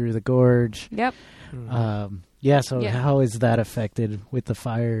goes through the gorge. Yep. So how is that affected with the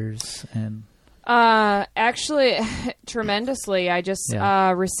fires and? Actually, tremendously. I just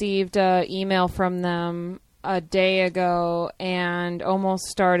received an email from them a day ago and almost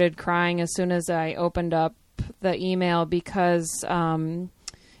started crying as soon as I opened up the email because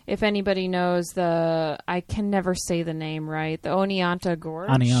if anybody knows I can never say the name right, the Oneonta Gorge.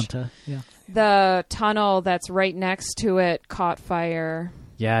 Oneonta, yeah. The tunnel that's right next to it caught fire.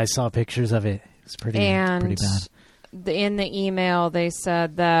 Yeah, I saw pictures of it. It's pretty bad. In the email, they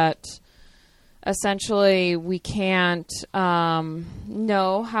said that essentially we can't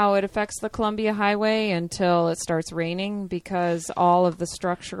know how it affects the Columbia Highway until it starts raining because all of the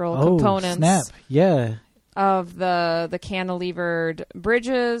structural components of the cantilevered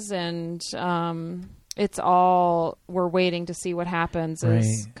bridges and it's all we're waiting to see what happens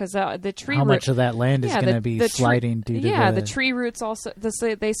because the tree how much of that land is going to be sliding due to the tree roots also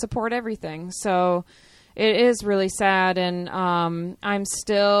they support everything, so it is really sad. And I'm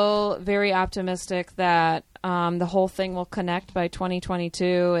still very optimistic that the whole thing will connect by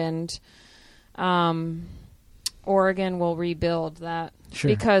 2022 and Oregon will rebuild that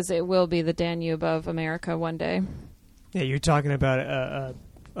because it will be the Danube of America one day. Yeah, you're talking about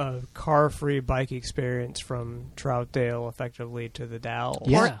a car-free bike experience from Troutdale, effectively, to the Dalles.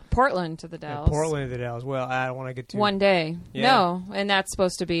 Yeah. Portland to the Dalles. Portland to the Dalles. Well, I don't want to get too... One day. Yeah. No, and that's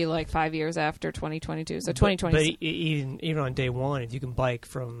supposed to be like 5 years after 2022. So 2020. But even on day one, if you can bike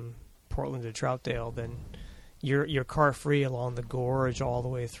from Portland to Troutdale, then you're car-free along the gorge all the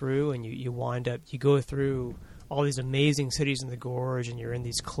way through, and you wind up... You go through all these amazing cities in the gorge, and you're in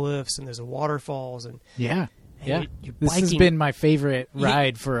these cliffs, and there's waterfalls, and... Yeah. Yeah, this has been my favorite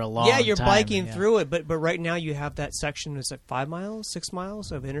ride for a long time. Yeah, you're biking through it, but right now you have that section. Is it 5 miles, 6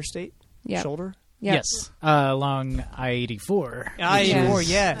 miles of interstate shoulder? Yep. Yes, along I-84. I-84,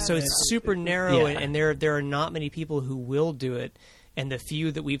 yeah. So it's super narrow, and there are not many people who will do it. And the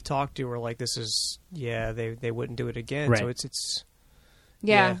few that we've talked to are like, "This is they wouldn't do it again." Right. So it's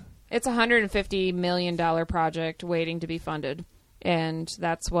it's $150 million project waiting to be funded. and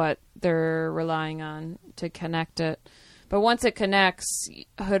that's what they're relying on to connect it. But once it connects,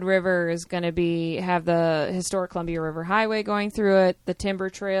 Hood River is going to have the historic Columbia River Highway going through it, the Timber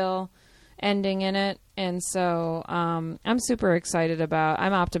Trail ending in it, and so I'm super excited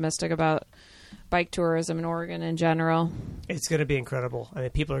I'm optimistic about bike tourism in Oregon in general. It's going to be incredible. I mean,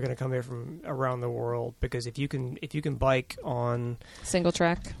 people are going to come here from around the world because if you can bike on single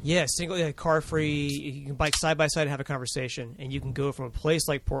track, car free, you can bike side by side and have a conversation, and you can go from a place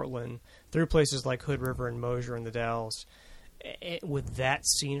like Portland through places like Hood River and Mosier and the Dalles. With that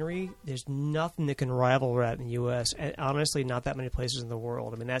scenery, there's nothing that can rival that in the U.S. and honestly, not that many places in the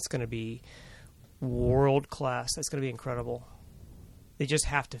world. I mean, that's going to be world class. That's going to be incredible. They just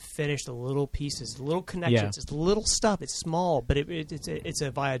have to finish the little pieces, the little connections. It's little stuff. It's small, but it's a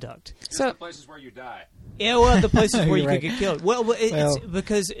viaduct. Just the places where you die. Yeah, well, the places where you could get killed. It's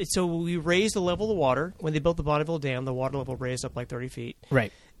because so we raised the level of the water. When they built the Bonneville Dam, the water level raised up like 30 feet.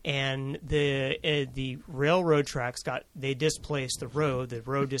 Right. And the railroad tracks they displaced the road. The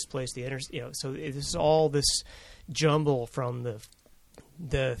road displaced the So this is all this jumble from the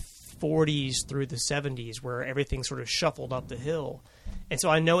 40s through the 70s, where everything sort of shuffled up the hill. And so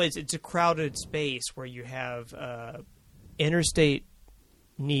I know it's a crowded space where you have interstate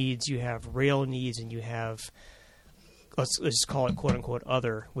needs, you have rail needs, and you have let's just call it quote unquote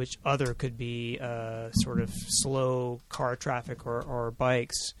other, which other could be sort of slow car traffic or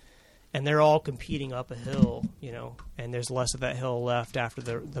bikes, and they're all competing up a hill, and there's less of that hill left after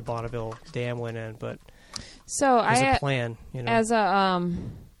the Bonneville Dam went in. But so there's a plan,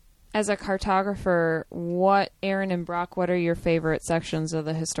 As a cartographer, Aaron and Brock, what are your favorite sections of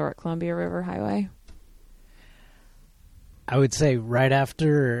the historic Columbia River Highway? I would say right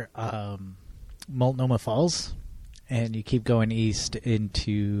after Multnomah Falls, and you keep going east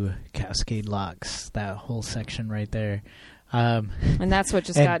into Cascade Locks, that whole section right there. And that's what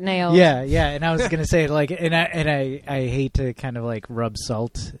just got nailed. Yeah, and I was going to say, I hate to kind of rub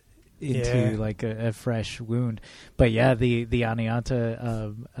salt into a fresh wound, but the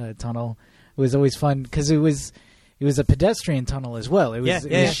Oneonta tunnel was always fun because it was a pedestrian tunnel as well. It was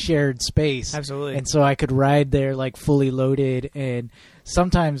shared space, absolutely, and so I could ride there fully loaded, and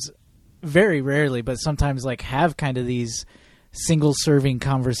sometimes, very rarely, but sometimes have kind of these single serving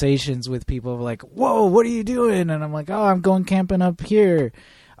conversations with people like, "Whoa, what are you doing?" And I'm like, "Oh, I'm going camping up here."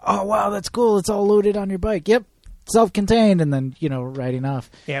 "Oh, wow, that's cool. It's all loaded on your bike." "Yep. Self-contained," and then riding off.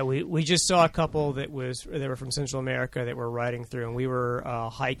 Yeah, we just saw a couple that were from Central America that were riding through, and we were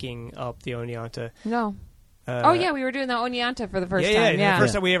hiking up the Oneonta. No. We were doing the Oneonta for the first time. Yeah, the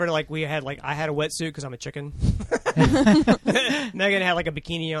first time we ever I had a wetsuit because I'm a chicken. Megan had a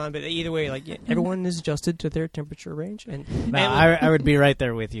bikini on, but either way, everyone is adjusted to their temperature range. I would be right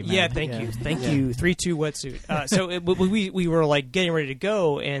there with you, man. Yeah, thank you. 3-2 wetsuit. So we were getting ready to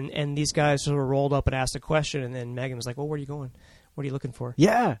go, and these guys sort of rolled up and asked a question, and then Megan was like, "Well, where are you going? What are you looking for?"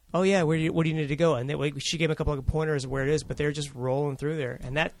 Yeah. "Oh yeah, what do you need to go?" And she gave me a couple of pointers of where it is, but they're just rolling through there,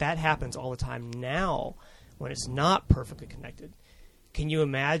 and that happens all the time now when it's not perfectly connected. Can you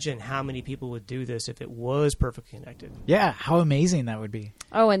imagine how many people would do this if it was perfectly connected? Yeah, how amazing that would be.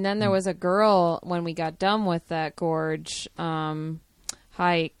 Oh, and then there was a girl, when we got done with that gorge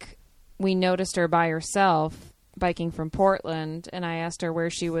hike, we noticed her by herself biking from Portland, and I asked her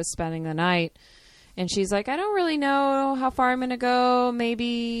where she was spending the night. And she's like, "I don't really know how far I'm going to go.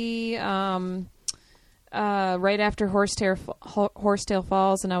 Maybe right after Horsetail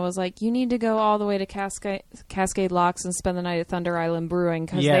Falls." And I was like, "You need to go all the way to Cascade Locks and spend the night at Thunder Island Brewing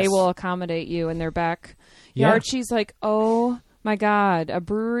because they will accommodate you in their backyard." Yeah. She's like, "Oh my God, a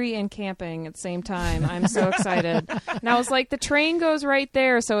brewery and camping at the same time. I'm so excited." And I was like, "The train goes right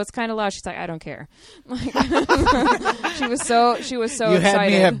there, so it's kind of loud." She's like, "I don't care." She was so you excited. Had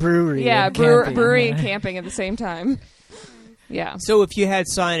me at brewery. Yeah, and brewery and camping at the same time. Yeah. So if you had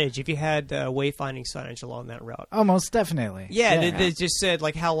signage, if you had wayfinding signage along that route. Oh, most definitely. Yeah, they just said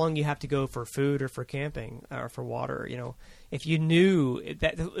how long you have to go for food or for camping or for water. If you knew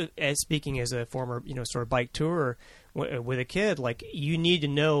that, speaking as a former sort of bike tourer with a kid, you need to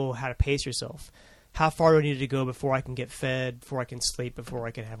know how to pace yourself. How far do I need to go before I can get fed, before I can sleep, before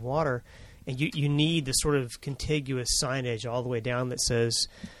I can have water? And you need the sort of contiguous signage all the way down that says,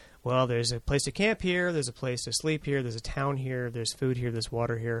 well, there's a place to camp here, there's a place to sleep here, there's a town here, there's food here, there's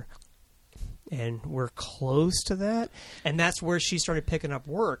water here. And we're close to that. And that's where she started picking up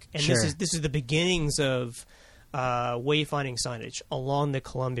work. And Sure. this is the beginnings of wayfinding signage along the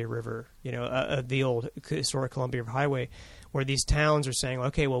Columbia River, the old historic Columbia River Highway, where these towns are saying,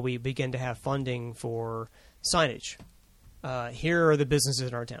 okay, well, we begin to have funding for signage. Here are the businesses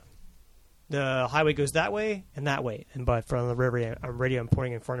in our town. The highway goes that way and that way, and by from the river, I'm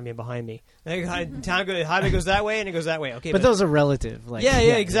pointing in front of me and behind me. The highway goes that way and it goes that way. Okay, but those are relative. Like, yeah,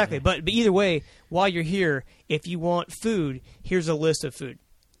 exactly. Yeah. But either way, while you're here, if you want food, here's a list of food.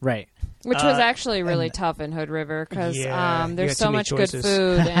 Right. Which was actually really tough in Hood River because there's so much good choices.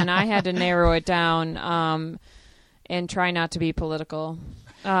 food, and I had to narrow it down and try not to be political.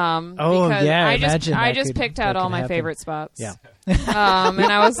 Because yeah, I just picked out all my favorite spots. Yeah. And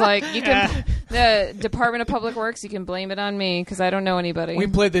I was like, the Department of Public Works, you can blame it on me because I don't know anybody. We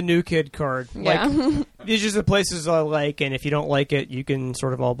played the new kid card. Yeah. Like, these are the places I like, and if you don't like it, you can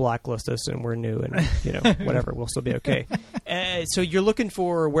sort of all blacklist us, and we're new, and whatever, we'll still be okay. So you're looking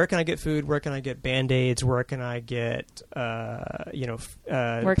for where can I get food? Where can I get Band-Aids? Where can I get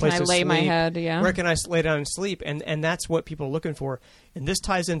where can I lay my head? Yeah. Where can I lay down and sleep? And that's what people are looking for. And this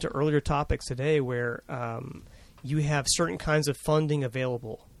ties into earlier topics today, where you have certain kinds of funding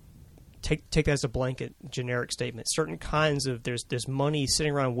available. Take that as a blanket generic statement. Certain kinds of there's money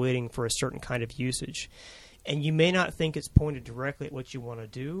sitting around waiting for a certain kind of usage, and you may not think it's pointed directly at what you want to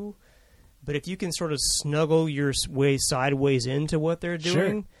do, but if you can sort of snuggle your way sideways into what they're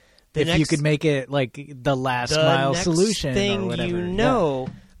doing, if you could make it like the last mile solution, thing or whatever.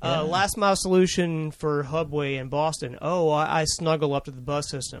 Last mile solution for Hubway in Boston. Oh, I snuggle up to the bus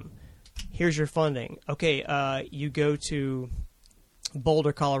system. Here's your funding. Okay, you go to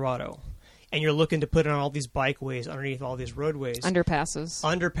Boulder, Colorado, and you're looking to put on all these bikeways underneath all these roadways.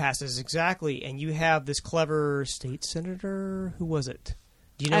 Underpasses, exactly. And you have this clever state senator. Who was it?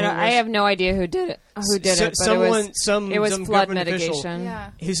 Do you know? I have no idea who did it. But it was flood mitigation.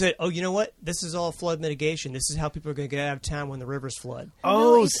 Yeah. He said, "Oh, you know what? This is all flood mitigation. This is how people are going to get out of town when the rivers flood."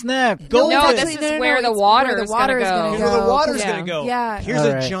 Oh, snap! This is where the water is going to go. Here's where the water's going to go. Yeah. Here's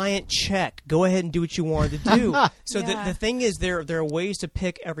a giant check. Go ahead and do what you wanted to do. So the thing is, there are ways to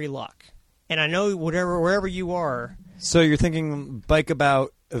pick every lock. And I know wherever you are. So you're thinking Bikeabout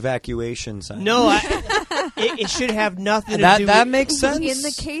evacuation sign? No, it should have nothing to do. That makes sense. In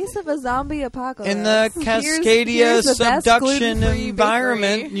the case of a zombie apocalypse, in the Cascadia subduction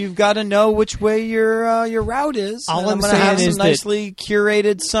environment, you've got to know which way your route is. All I'm going to saying have is some nicely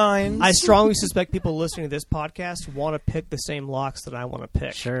curated signs. I strongly suspect people listening to this podcast want to pick the same locks that I want to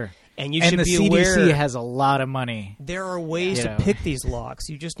pick. Sure. And you should the be CDC aware has a lot of money. There are ways to pick these locks.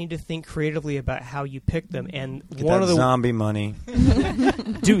 You just need to think creatively about how you pick them. And Get one of the zombie money,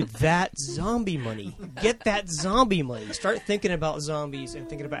 dude. That zombie money. Get that zombie money. Start thinking about zombies and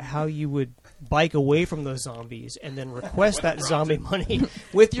thinking about how you would bike away from those zombies, and then request that zombie money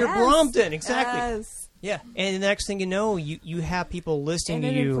with your Brompton. Exactly. Yes. Yeah. And the next thing you know, you have people listening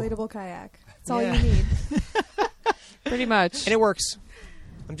and to you. An inflatable kayak. That's all you need. Pretty much. And it works.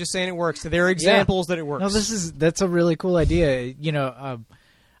 I'm just saying it works. There are examples that it works. No, that's a really cool idea.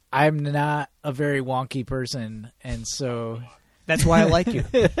 I'm not a very wonky person, and so that's why I like you.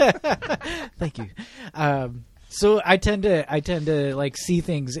 Thank you. So I tend to like see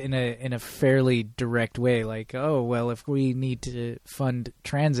things in a fairly direct way. Like, oh well, if we need to fund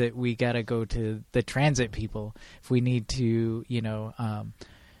transit, we gotta go to the transit people. If we need to,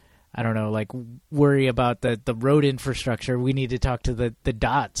 I don't know, like worry about the road infrastructure, we need to talk to the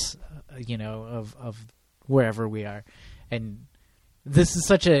dots, of wherever we are. And this is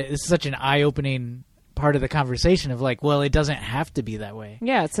such an eye-opening part of the conversation of like, well, it doesn't have to be that way.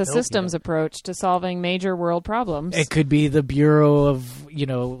 Yeah, it's a systems approach to solving major world problems. It could be the Bureau of,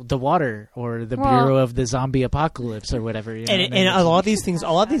 the water, or the Bureau of the zombie apocalypse, or whatever. And a lot of these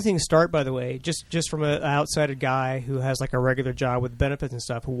things start, by the way, just from an outsider guy who has like a regular job with benefits and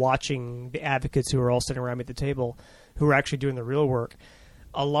stuff, watching the advocates who are all sitting around me at the table, who are actually doing the real work.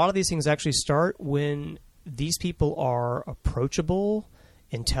 A lot of these things actually start when these people are approachable,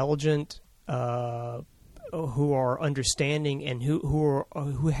 intelligent, who are understanding, and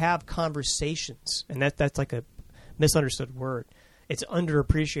who have conversations, and that's like a misunderstood word. It's an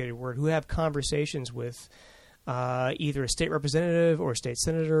underappreciated word. Who have conversations with either a state representative or a state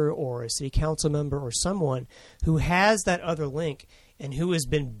senator or a city council member or someone who has that other link and who has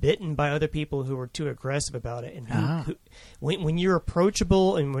been bitten by other people who are too aggressive about it. And who, when you're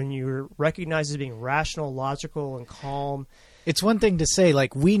approachable and when you're recognized as being rational, logical, and calm. It's one thing to say,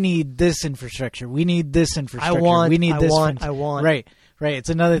 like, we need this infrastructure. We need this infrastructure. I want. Right. It's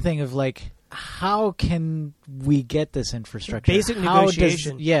another thing of, like, how can we get this infrastructure? Basic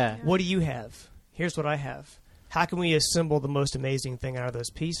negotiation. Yeah. What do you have? Here's what I have. How can we assemble the most amazing thing out of those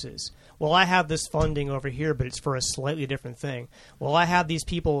pieces? Well, I have this funding over here, but it's for a slightly different thing. Well, I have these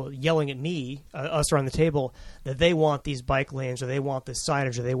people yelling at me, us around the table, that they want these bike lanes, or they want this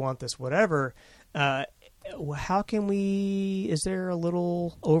signage, or they want this whatever. how can we? Is there a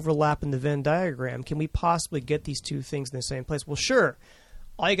little overlap in the Venn diagram? Can we possibly get these two things in the same place? Well, sure.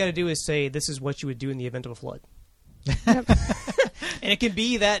 All you got to do is say this is what you would do in the event of a flood. And it can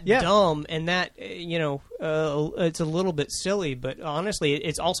be that dumb and that it's a little bit silly, but honestly,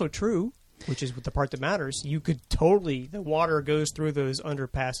 it's also true, which is the part that matters. You could totally, the water goes through those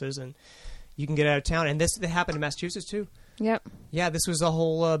underpasses and you can get out of town. And this happened in Massachusetts too. Yep. Yeah, this was a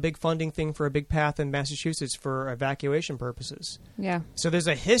whole big funding thing for a big path in Massachusetts for evacuation purposes. Yeah. So there's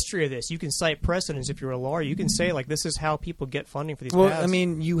a history of this. You can cite precedents if you're a lawyer. You can say, like, this is how people get funding for these paths. Well, I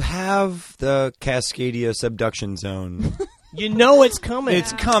mean, you have the Cascadia subduction zone. You know it's coming.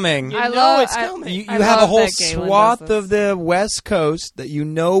 It's coming. You know it's coming. You have a whole swath of the West Coast that you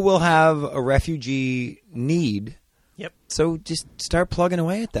know will have a refugee need. Yep. So just start plugging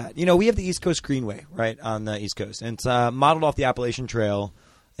away at that. You know, we have the East Coast Greenway, right, on the East Coast. And it's modeled off the Appalachian Trail,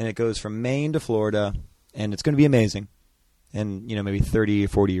 and it goes from Maine to Florida, and it's going to be amazing. And, you know, maybe 30 or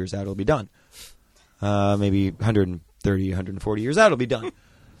 40 years out, it'll be done. Maybe 130, 140 years out, it'll be done.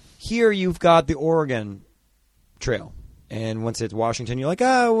 Here you've got the Oregon Trail. And once it's Washington, you're like,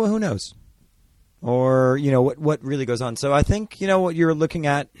 oh, well, who knows? Or, you know, what really goes on. So I think, you know, what you're looking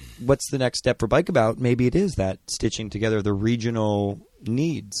at, what's the next step for Bikeabout? Maybe it is that stitching together the regional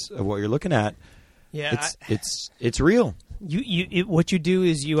needs of what you're looking at. Yeah, it's real. What you do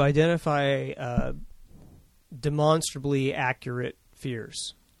is you identify demonstrably accurate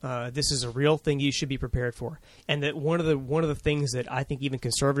fears. This is a real thing you should be prepared for. And that one of the things that I think even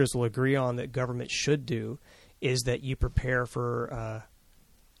conservatives will agree on that government should do is that you prepare for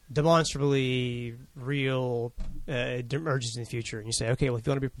demonstrably real emergencies in the future. And you say, okay, well, if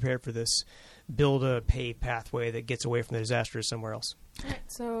you want to be prepared for this, build a paved pathway that gets away from the disaster somewhere else. Right,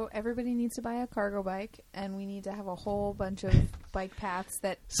 so everybody needs to buy a cargo bike, and we need to have a whole bunch of bike paths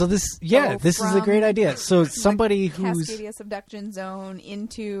that. So this is a great idea. So somebody who's Cascadia subduction zone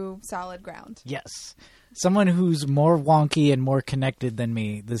into solid ground. Yes, someone who's more wonky and more connected than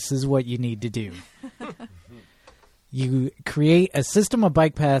me. This is what you need to do. You create a system of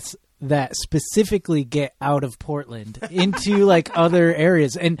bike paths that specifically get out of Portland into like other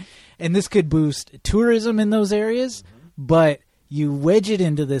areas, and this could boost tourism in those areas, but you wedge it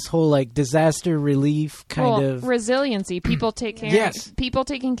into this whole like disaster relief kind of resiliency. People take care. Yes. People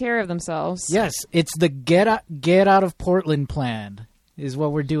taking care of themselves. Yes, it's the get out of Portland plan is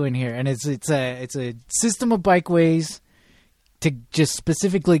what we're doing here, and it's a system of bikeways to just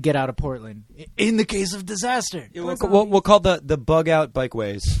specifically get out of Portland in the case of disaster. Yeah, we'll call the bug out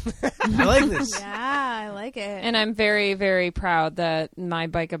bikeways. I like this. Yeah, I like it. And I'm very, very proud that my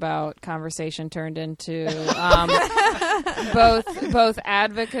Bikeabout conversation turned into both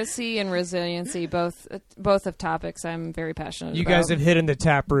advocacy and resiliency, both of topics I'm very passionate You about. guys have hidden the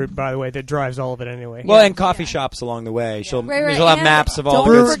taproot, by the way, that drives all of it anyway. Well, and coffee shops along the way. She'll Right, have and maps of all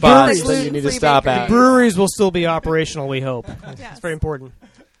don't the good forget spots the that you need to gluten-free stop bakery. at. Breweries will still be operational, we hope. Yes. It's very important.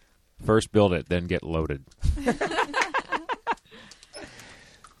 First build it, then get loaded.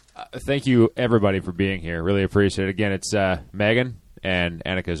 Thank you, everybody, for being here. Really appreciate it. Again, it's Megan, and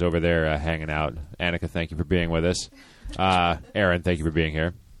Annika's over there hanging out. Annika, thank you for being with us. Aaron, thank you for being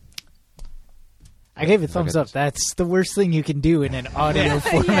here. I gave it thumbs up. That's the worst thing you can do in an audio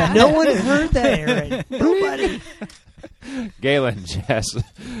format. No one heard that, Aaron. Nobody. Galen, Jess,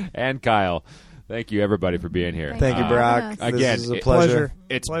 and Kyle. Thank you, everybody, for being here. Thank you, Brock. Again, this is a pleasure.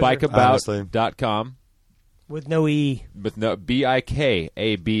 It's Pleasure. bikeabout.com. With no E. With no BIKABOUT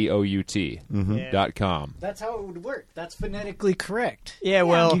 .com. That's how it would work. That's phonetically correct. Yeah,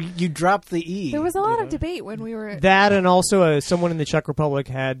 well, You dropped the E. There was a lot of debate when we were. that and also someone in the Czech Republic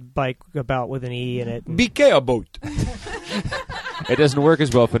had Bikeabout with an E in it. Bikabout. It doesn't work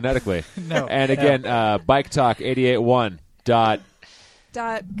as well phonetically. No. And again, Biketalk881.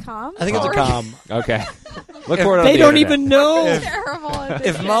 .com. I think it's a com. Okay. Look for it on They the don't internet. even know. Terrible.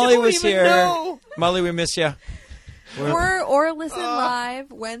 If Molly was here, Molly, we miss you. Or listen live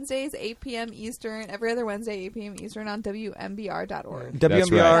Wednesdays 8 p.m. Eastern, every other Wednesday 8 p.m. Eastern on WMBR.org.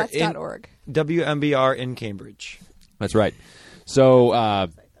 That's right. That's .org. WMBR in Cambridge. That's right. So,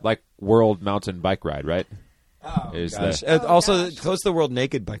 like World Mountain Bike Ride, right? Oh, Is gosh. the- Also, close to the World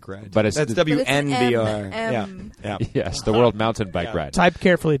Naked Bike Ride. But it's That's the- WNBR. M. Yeah. Yes, the World Mountain Bike Ride. Type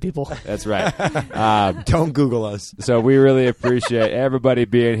carefully, people. That's right. Don't Google us. So we really appreciate everybody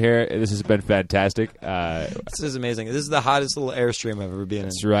being here. This has been fantastic. This is amazing. This is the hottest little Airstream I've ever been in.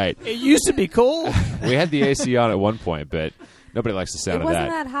 That's right. It used to be cold. We had the AC on at one point, but nobody likes the sound It of wasn't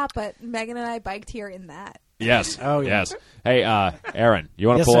that. that hot, but Megan and I biked here in that. Yes. Oh, yeah. Yes. Hey, Aaron, you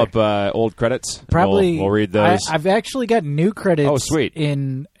want to Yes, pull sir. up old credits? Probably. We'll read those. I've actually got new credits. Oh, sweet.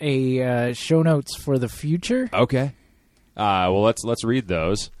 In a show notes for the future. Okay. Well, let's read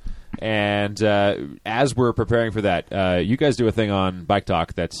those. And as we're preparing for that, you guys do a thing on Bike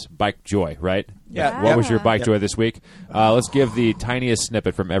Talk that's Bike Joy, right? Yeah. What was your Bike Yep. Joy this week? Let's give the tiniest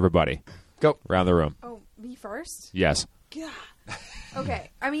snippet from everybody. Go. Around the room. Oh, me first? Yes. God.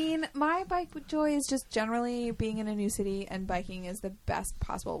 Okay. I mean, my bike joy is just generally being in a new city, and biking is the best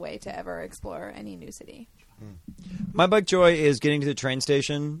possible way to ever explore any new city. My bike joy is getting to the train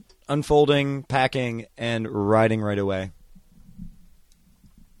station, unfolding, packing, and riding right away.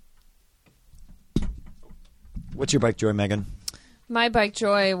 What's your bike joy, Megan? My bike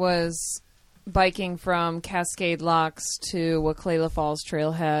joy was biking from Cascade Locks to Waklala Falls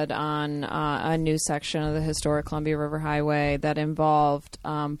Trailhead on a new section of the historic Columbia River Highway that involved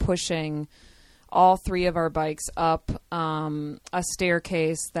pushing all three of our bikes up a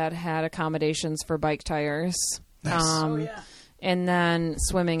staircase that had accommodations for bike tires. Oh, And then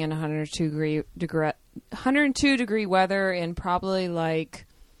swimming in 102 degree weather in probably like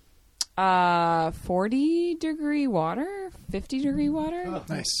 40-degree water, 50-degree water. Oh,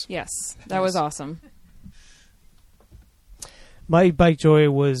 nice. Yes, that was awesome. My bike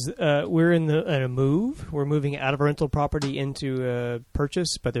joy was we're in a move. We're moving out of a rental property into a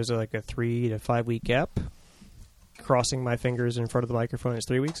purchase, but there's like a 3 to 5 week gap. Crossing my fingers in front of the microphone is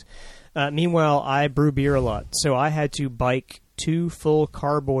 3 weeks. Meanwhile, I brew beer a lot, so I had to bike 2 full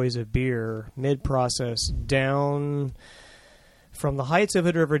carboys of beer mid-process down from the heights of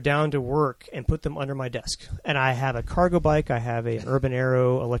Hood River down to work and put them under my desk. And I have a cargo bike. I have an Urban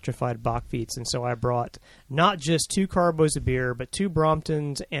Arrow electrified Bachfeets. And so I brought not just 2 carboys of beer, but 2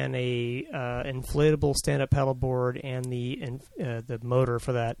 Bromptons and a inflatable stand-up paddleboard and the motor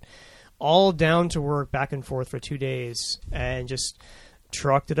for that, all down to work back and forth for 2 days, and just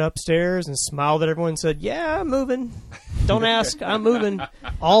trucked it upstairs and smiled at everyone and said, "Yeah, I'm moving. Don't ask. I'm moving."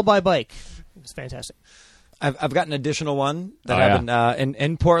 All by bike. It was fantastic. I've got an additional one that happened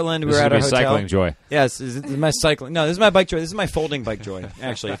in Portland. This We were at is a my hotel. cycling joy. Yes, this is my cycling. No, this is my bike joy. This is my folding bike joy.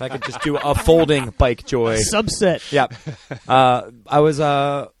 Actually, if I could just do a folding bike joy. Subset. Yeah. I was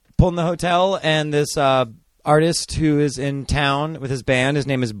pulling the hotel, and this artist who is in town with his band, his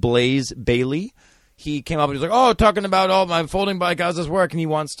name is Blaze Bailey. He came up and he was like, "Oh, talking about my folding bike. How's this work?" And he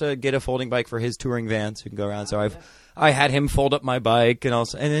wants to get a folding bike for his touring van so he can go around. So I had him fold up my bike, and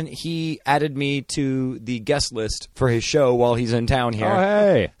then he added me to the guest list for his show while he's in town here. Oh,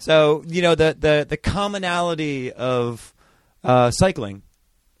 hey. So the commonality of cycling,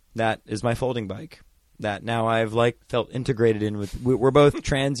 that is my folding bike. That now I've felt integrated in with. We're both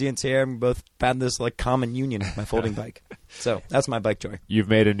transients here, and we both found this common union with my folding bike. So that's my bike joy. You've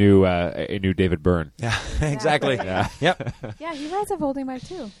made a new David Byrne. Yeah, exactly. Yeah. Yep. Yeah, he rides a folding bike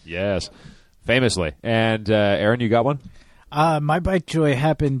too. Yes. Famously. And Aaron, you got one? My bike joy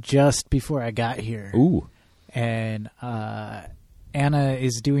happened just before I got here. Ooh. And Anna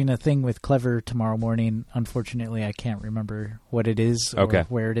is doing a thing with Clever tomorrow morning. Unfortunately, I can't remember what it is or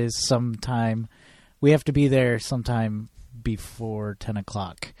where it is. Sometime. We have to be there sometime before 10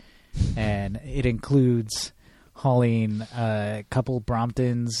 o'clock. And it includes hauling a couple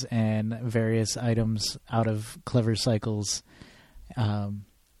Bromptons and various items out of Clever Cycles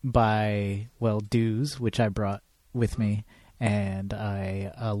by, dues, which I brought with me, and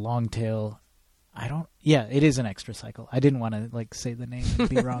a Longtail. It is an extra cycle. I didn't want to say the name and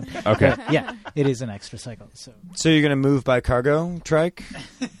be wrong. Okay. But, yeah, it is an extra cycle. So you're gonna move by cargo trike?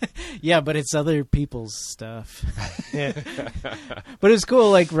 Yeah, but it's other people's stuff. Yeah. But it's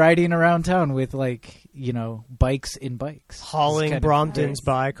cool, riding around town with bikes in bikes. Hauling Bromptons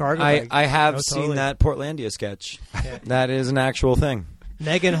by cargo bike. I have totally. seen that Portlandia sketch. Yeah. That is an actual thing.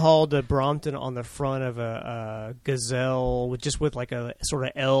 Megan hauled a Brompton on the front of a Gazelle with a sort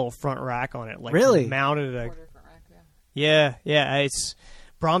of L front rack on it. Really? Mounted Yeah. It's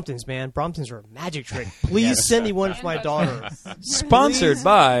Bromptons, man. Bromptons are a magic trick. Please send me one for my daughter. Sponsored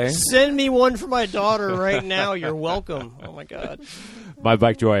by. Send me one for my daughter right now. You're welcome. Oh my God. My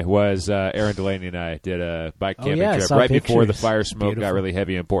bike joy was Aaron Delaney and I did a bike camping I trip saw right before the pictures. fire smoke got Beautiful. really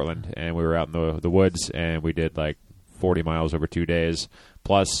heavy in Portland, and we were out in the woods, and we did 40 miles over 2 days,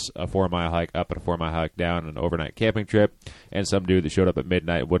 plus a 4-mile hike up and a 4-mile hike down, an overnight camping trip, and some dude that showed up at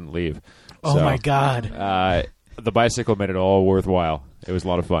midnight and wouldn't leave. Oh, So, my God. the bicycle made it all worthwhile. It was a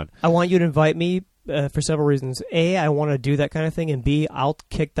lot of fun. I want you to invite me for several reasons. A, I want to do that kind of thing, and B, I'll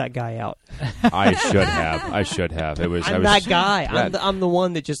kick that guy out. I should have. It was. I'm that guy. I'm the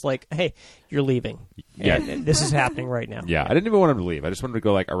one that just like, hey, you're leaving. Yeah. And this is happening right now. Yeah, I didn't even want him to leave. I just wanted to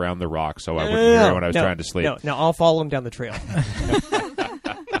go like around the rock so I wouldn't hear when I was trying to sleep. No, I'll follow him down the trail.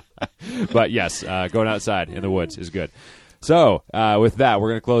 But yes, going outside in the woods is good. So with that, we're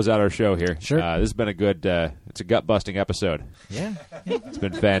going to close out our show here. Sure. This has been a good. It's a gut busting episode. Yeah. It's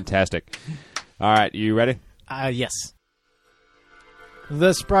been fantastic. All right, you ready? Yes.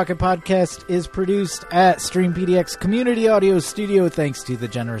 The Sprocket Podcast is produced at StreamPDX Community Audio Studio thanks to the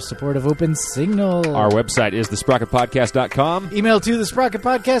generous support of Open Signal. Our website is thesprocketpodcast.com. Email to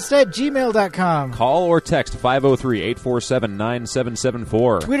thesprocketpodcast@gmail.com. Call or text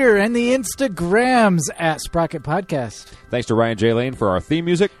 503-847-9774. Twitter and the Instagrams at Sprocket Podcast. Thanks to Ryan J. Lane for our theme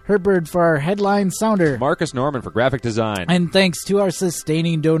music. Hertbird for our headline sounder. Marcus Norman for graphic design. And thanks to our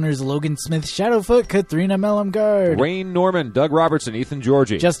sustaining donors Logan Smith, Shadowfoot, Katharina Mellumgard, Wayne Norman, Doug Robertson, Ethan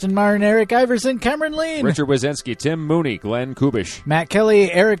Georgie, Justin Martin, Eric Iverson, Cameron Lean, Richard Wazensky, Tim Mooney, Glenn Kubish, Matt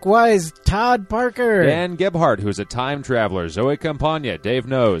Kelly, Eric Wise, Todd Parker, Dan Gebhardt, who is a time traveler, Zoe Campagna, Dave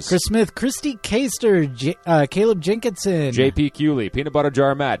Knows, Chris Smith, Christy Caster, Caleb Jenkinson, JP Cooley, Peanut Butter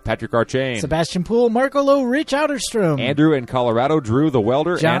Jar Matt, Patrick Archain, Sebastian Poole, Marco Lowe, Rich Outerstrom, Andrew in Colorado, Drew the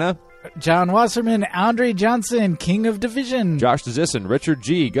Welder, Anna, John Wasserman, Andre Johnson, King of Division, Josh DeZisson, Richard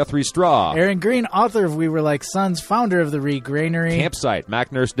G, Guthrie Straw, Aaron Green, author of We Were Like Sons, founder of the Regranary, Campsite,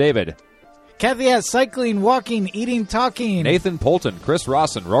 Mac Nurse David, Kathy at Cycling, Walking, Eating, Talking, Nathan Polton, Chris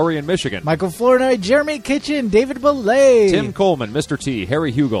Rawson, Rory in Michigan, Michael Flournoy, Jeremy Kitchen, David Belay, Tim Coleman, Mr. T,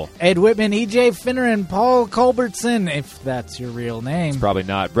 Harry Hugel, Ed Whitman, EJ Finneran, Paul Culbertson, if that's your real name. probably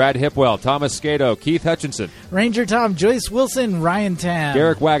not, Brad Hipwell, Thomas Skato, Keith Hutchinson, Ranger Tom, Joyce Wilson, Ryan Tam,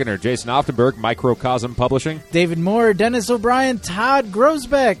 Derek Wagner, Jason Oftenberg, Microcosm Publishing, David Moore, Dennis O'Brien, Todd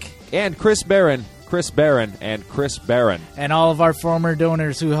Grosbeck, and Chris Barron, and Chris Barron. and all of our former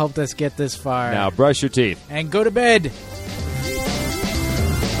donors who helped us get this far. Now brush your teeth. And go to bed.